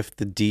solved if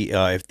the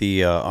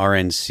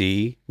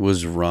RNC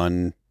was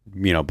run,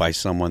 by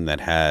someone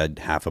that had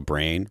half a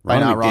brain.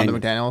 Rhonda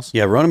McDaniels.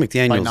 Yeah, Rhonda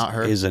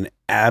McDaniels is an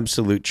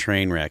absolute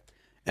train wreck.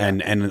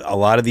 And a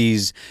lot of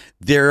these,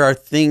 there are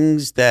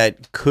things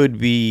that could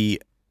be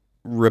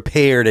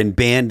repaired and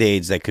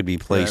Band-Aids that could be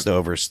placed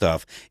over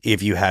stuff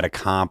if you had a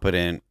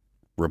competent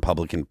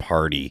Republican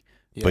Party,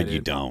 but you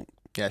don't.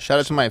 Yeah, shout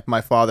out to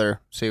my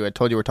father. See, I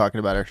told you we're talking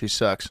about her. She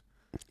sucks.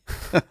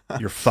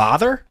 Your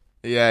father?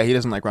 Yeah, he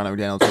doesn't like Rhonda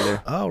McDaniels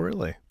either. Oh,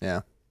 really?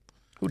 Yeah.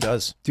 Who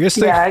does? Do you guys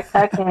think? Yeah,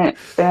 I can't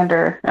stand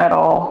her at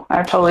all.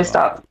 I totally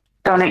stopped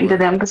donating to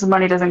them because the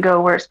money doesn't go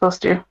where it's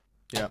supposed to.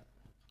 Yeah.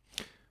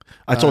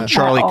 I told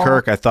Charlie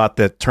Kirk I thought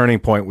that Turning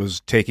Point was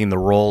taking the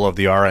role of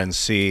the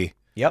RNC.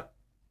 Yep.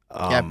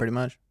 Yeah, pretty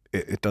much.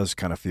 It does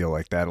kind of feel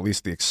like that. At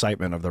least the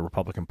excitement of the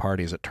Republican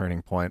Party is at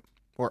Turning Point.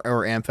 Or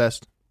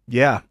Amfest.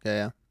 Yeah.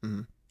 Yeah.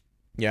 Mm-hmm.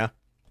 Yeah.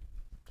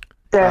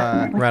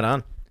 Definitely. Right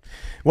on.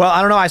 Well, I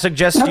don't know. I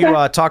suggest you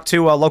talk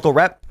to a local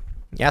rep.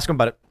 Ask them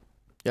about it.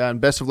 Yeah,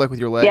 and best of luck with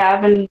your leg. Yeah,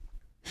 I've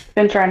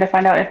been trying to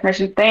find out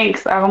information.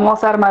 Thanks. I'm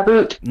almost out of my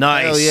boot.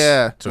 Nice. Hell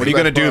yeah. So what are you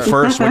going to do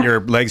first when your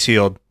leg's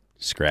healed?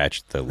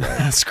 Scratch the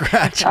leg.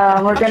 Scratch.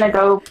 We're going to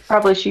go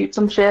probably shoot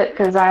some shit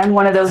because I'm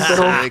one of those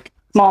little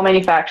small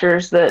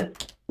manufacturers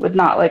that would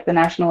not like the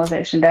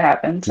nationalization to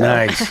happen. So.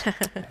 Nice.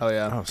 Oh,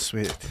 yeah. Oh,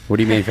 sweet. What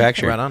do you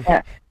manufacture? Right on.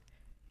 Yeah.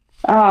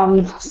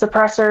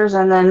 Suppressors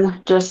and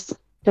then just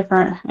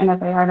different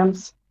NFA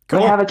items.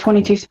 Cool. I have a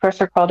 22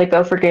 suppressor called a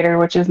Gopher Gator,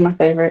 which is my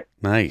favorite.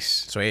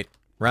 Nice. Sweet.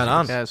 Right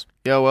on. Yes.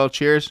 Yo, well,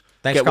 cheers.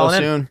 Thanks Get for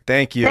calling well in. soon.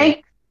 Thank you.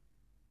 Thanks.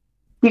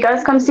 You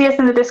guys come see us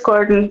in the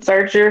Discord, and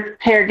Serge, your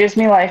hair gives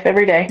me life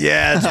every day.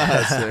 Yeah.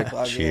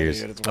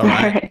 Cheers. All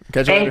right.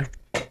 Catch you later.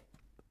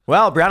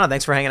 Well, Breanna,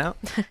 thanks for hanging out.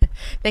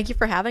 Thank you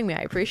for having me.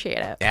 I appreciate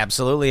it.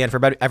 Absolutely. And for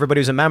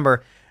everybody who's a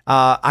member,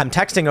 I'm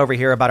texting over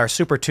here about our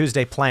Super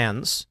Tuesday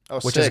plans,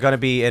 which is going to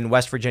be in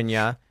West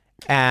Virginia.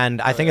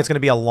 And I think it's going to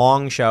be a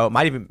long show.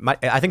 I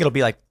think it'll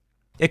be like,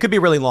 it could be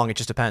really long. It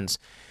just depends.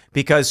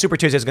 Because Super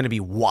Tuesday is going to be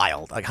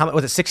wild. Like,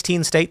 was it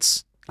 16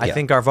 states, I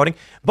think, are voting?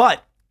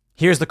 But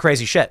here's the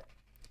crazy shit.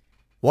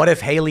 What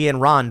if Haley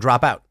and Ron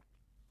drop out?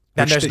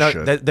 Then Which there's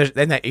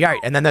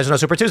and then there's no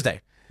Super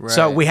Tuesday. Right.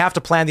 So we have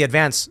to plan the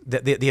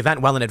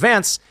event well in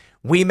advance.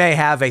 We may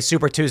have a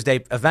Super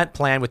Tuesday event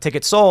plan with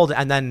tickets sold,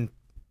 and then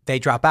they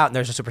drop out and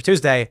there's a Super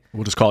Tuesday.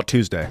 We'll just call it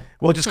Tuesday.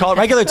 We'll just call it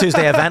regular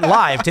Tuesday event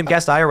live. Tim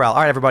Guest IRL. All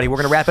right, everybody, we're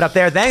going to wrap it up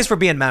there. Thanks for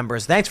being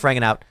members. Thanks for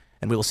hanging out,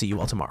 and we will see you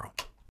all tomorrow.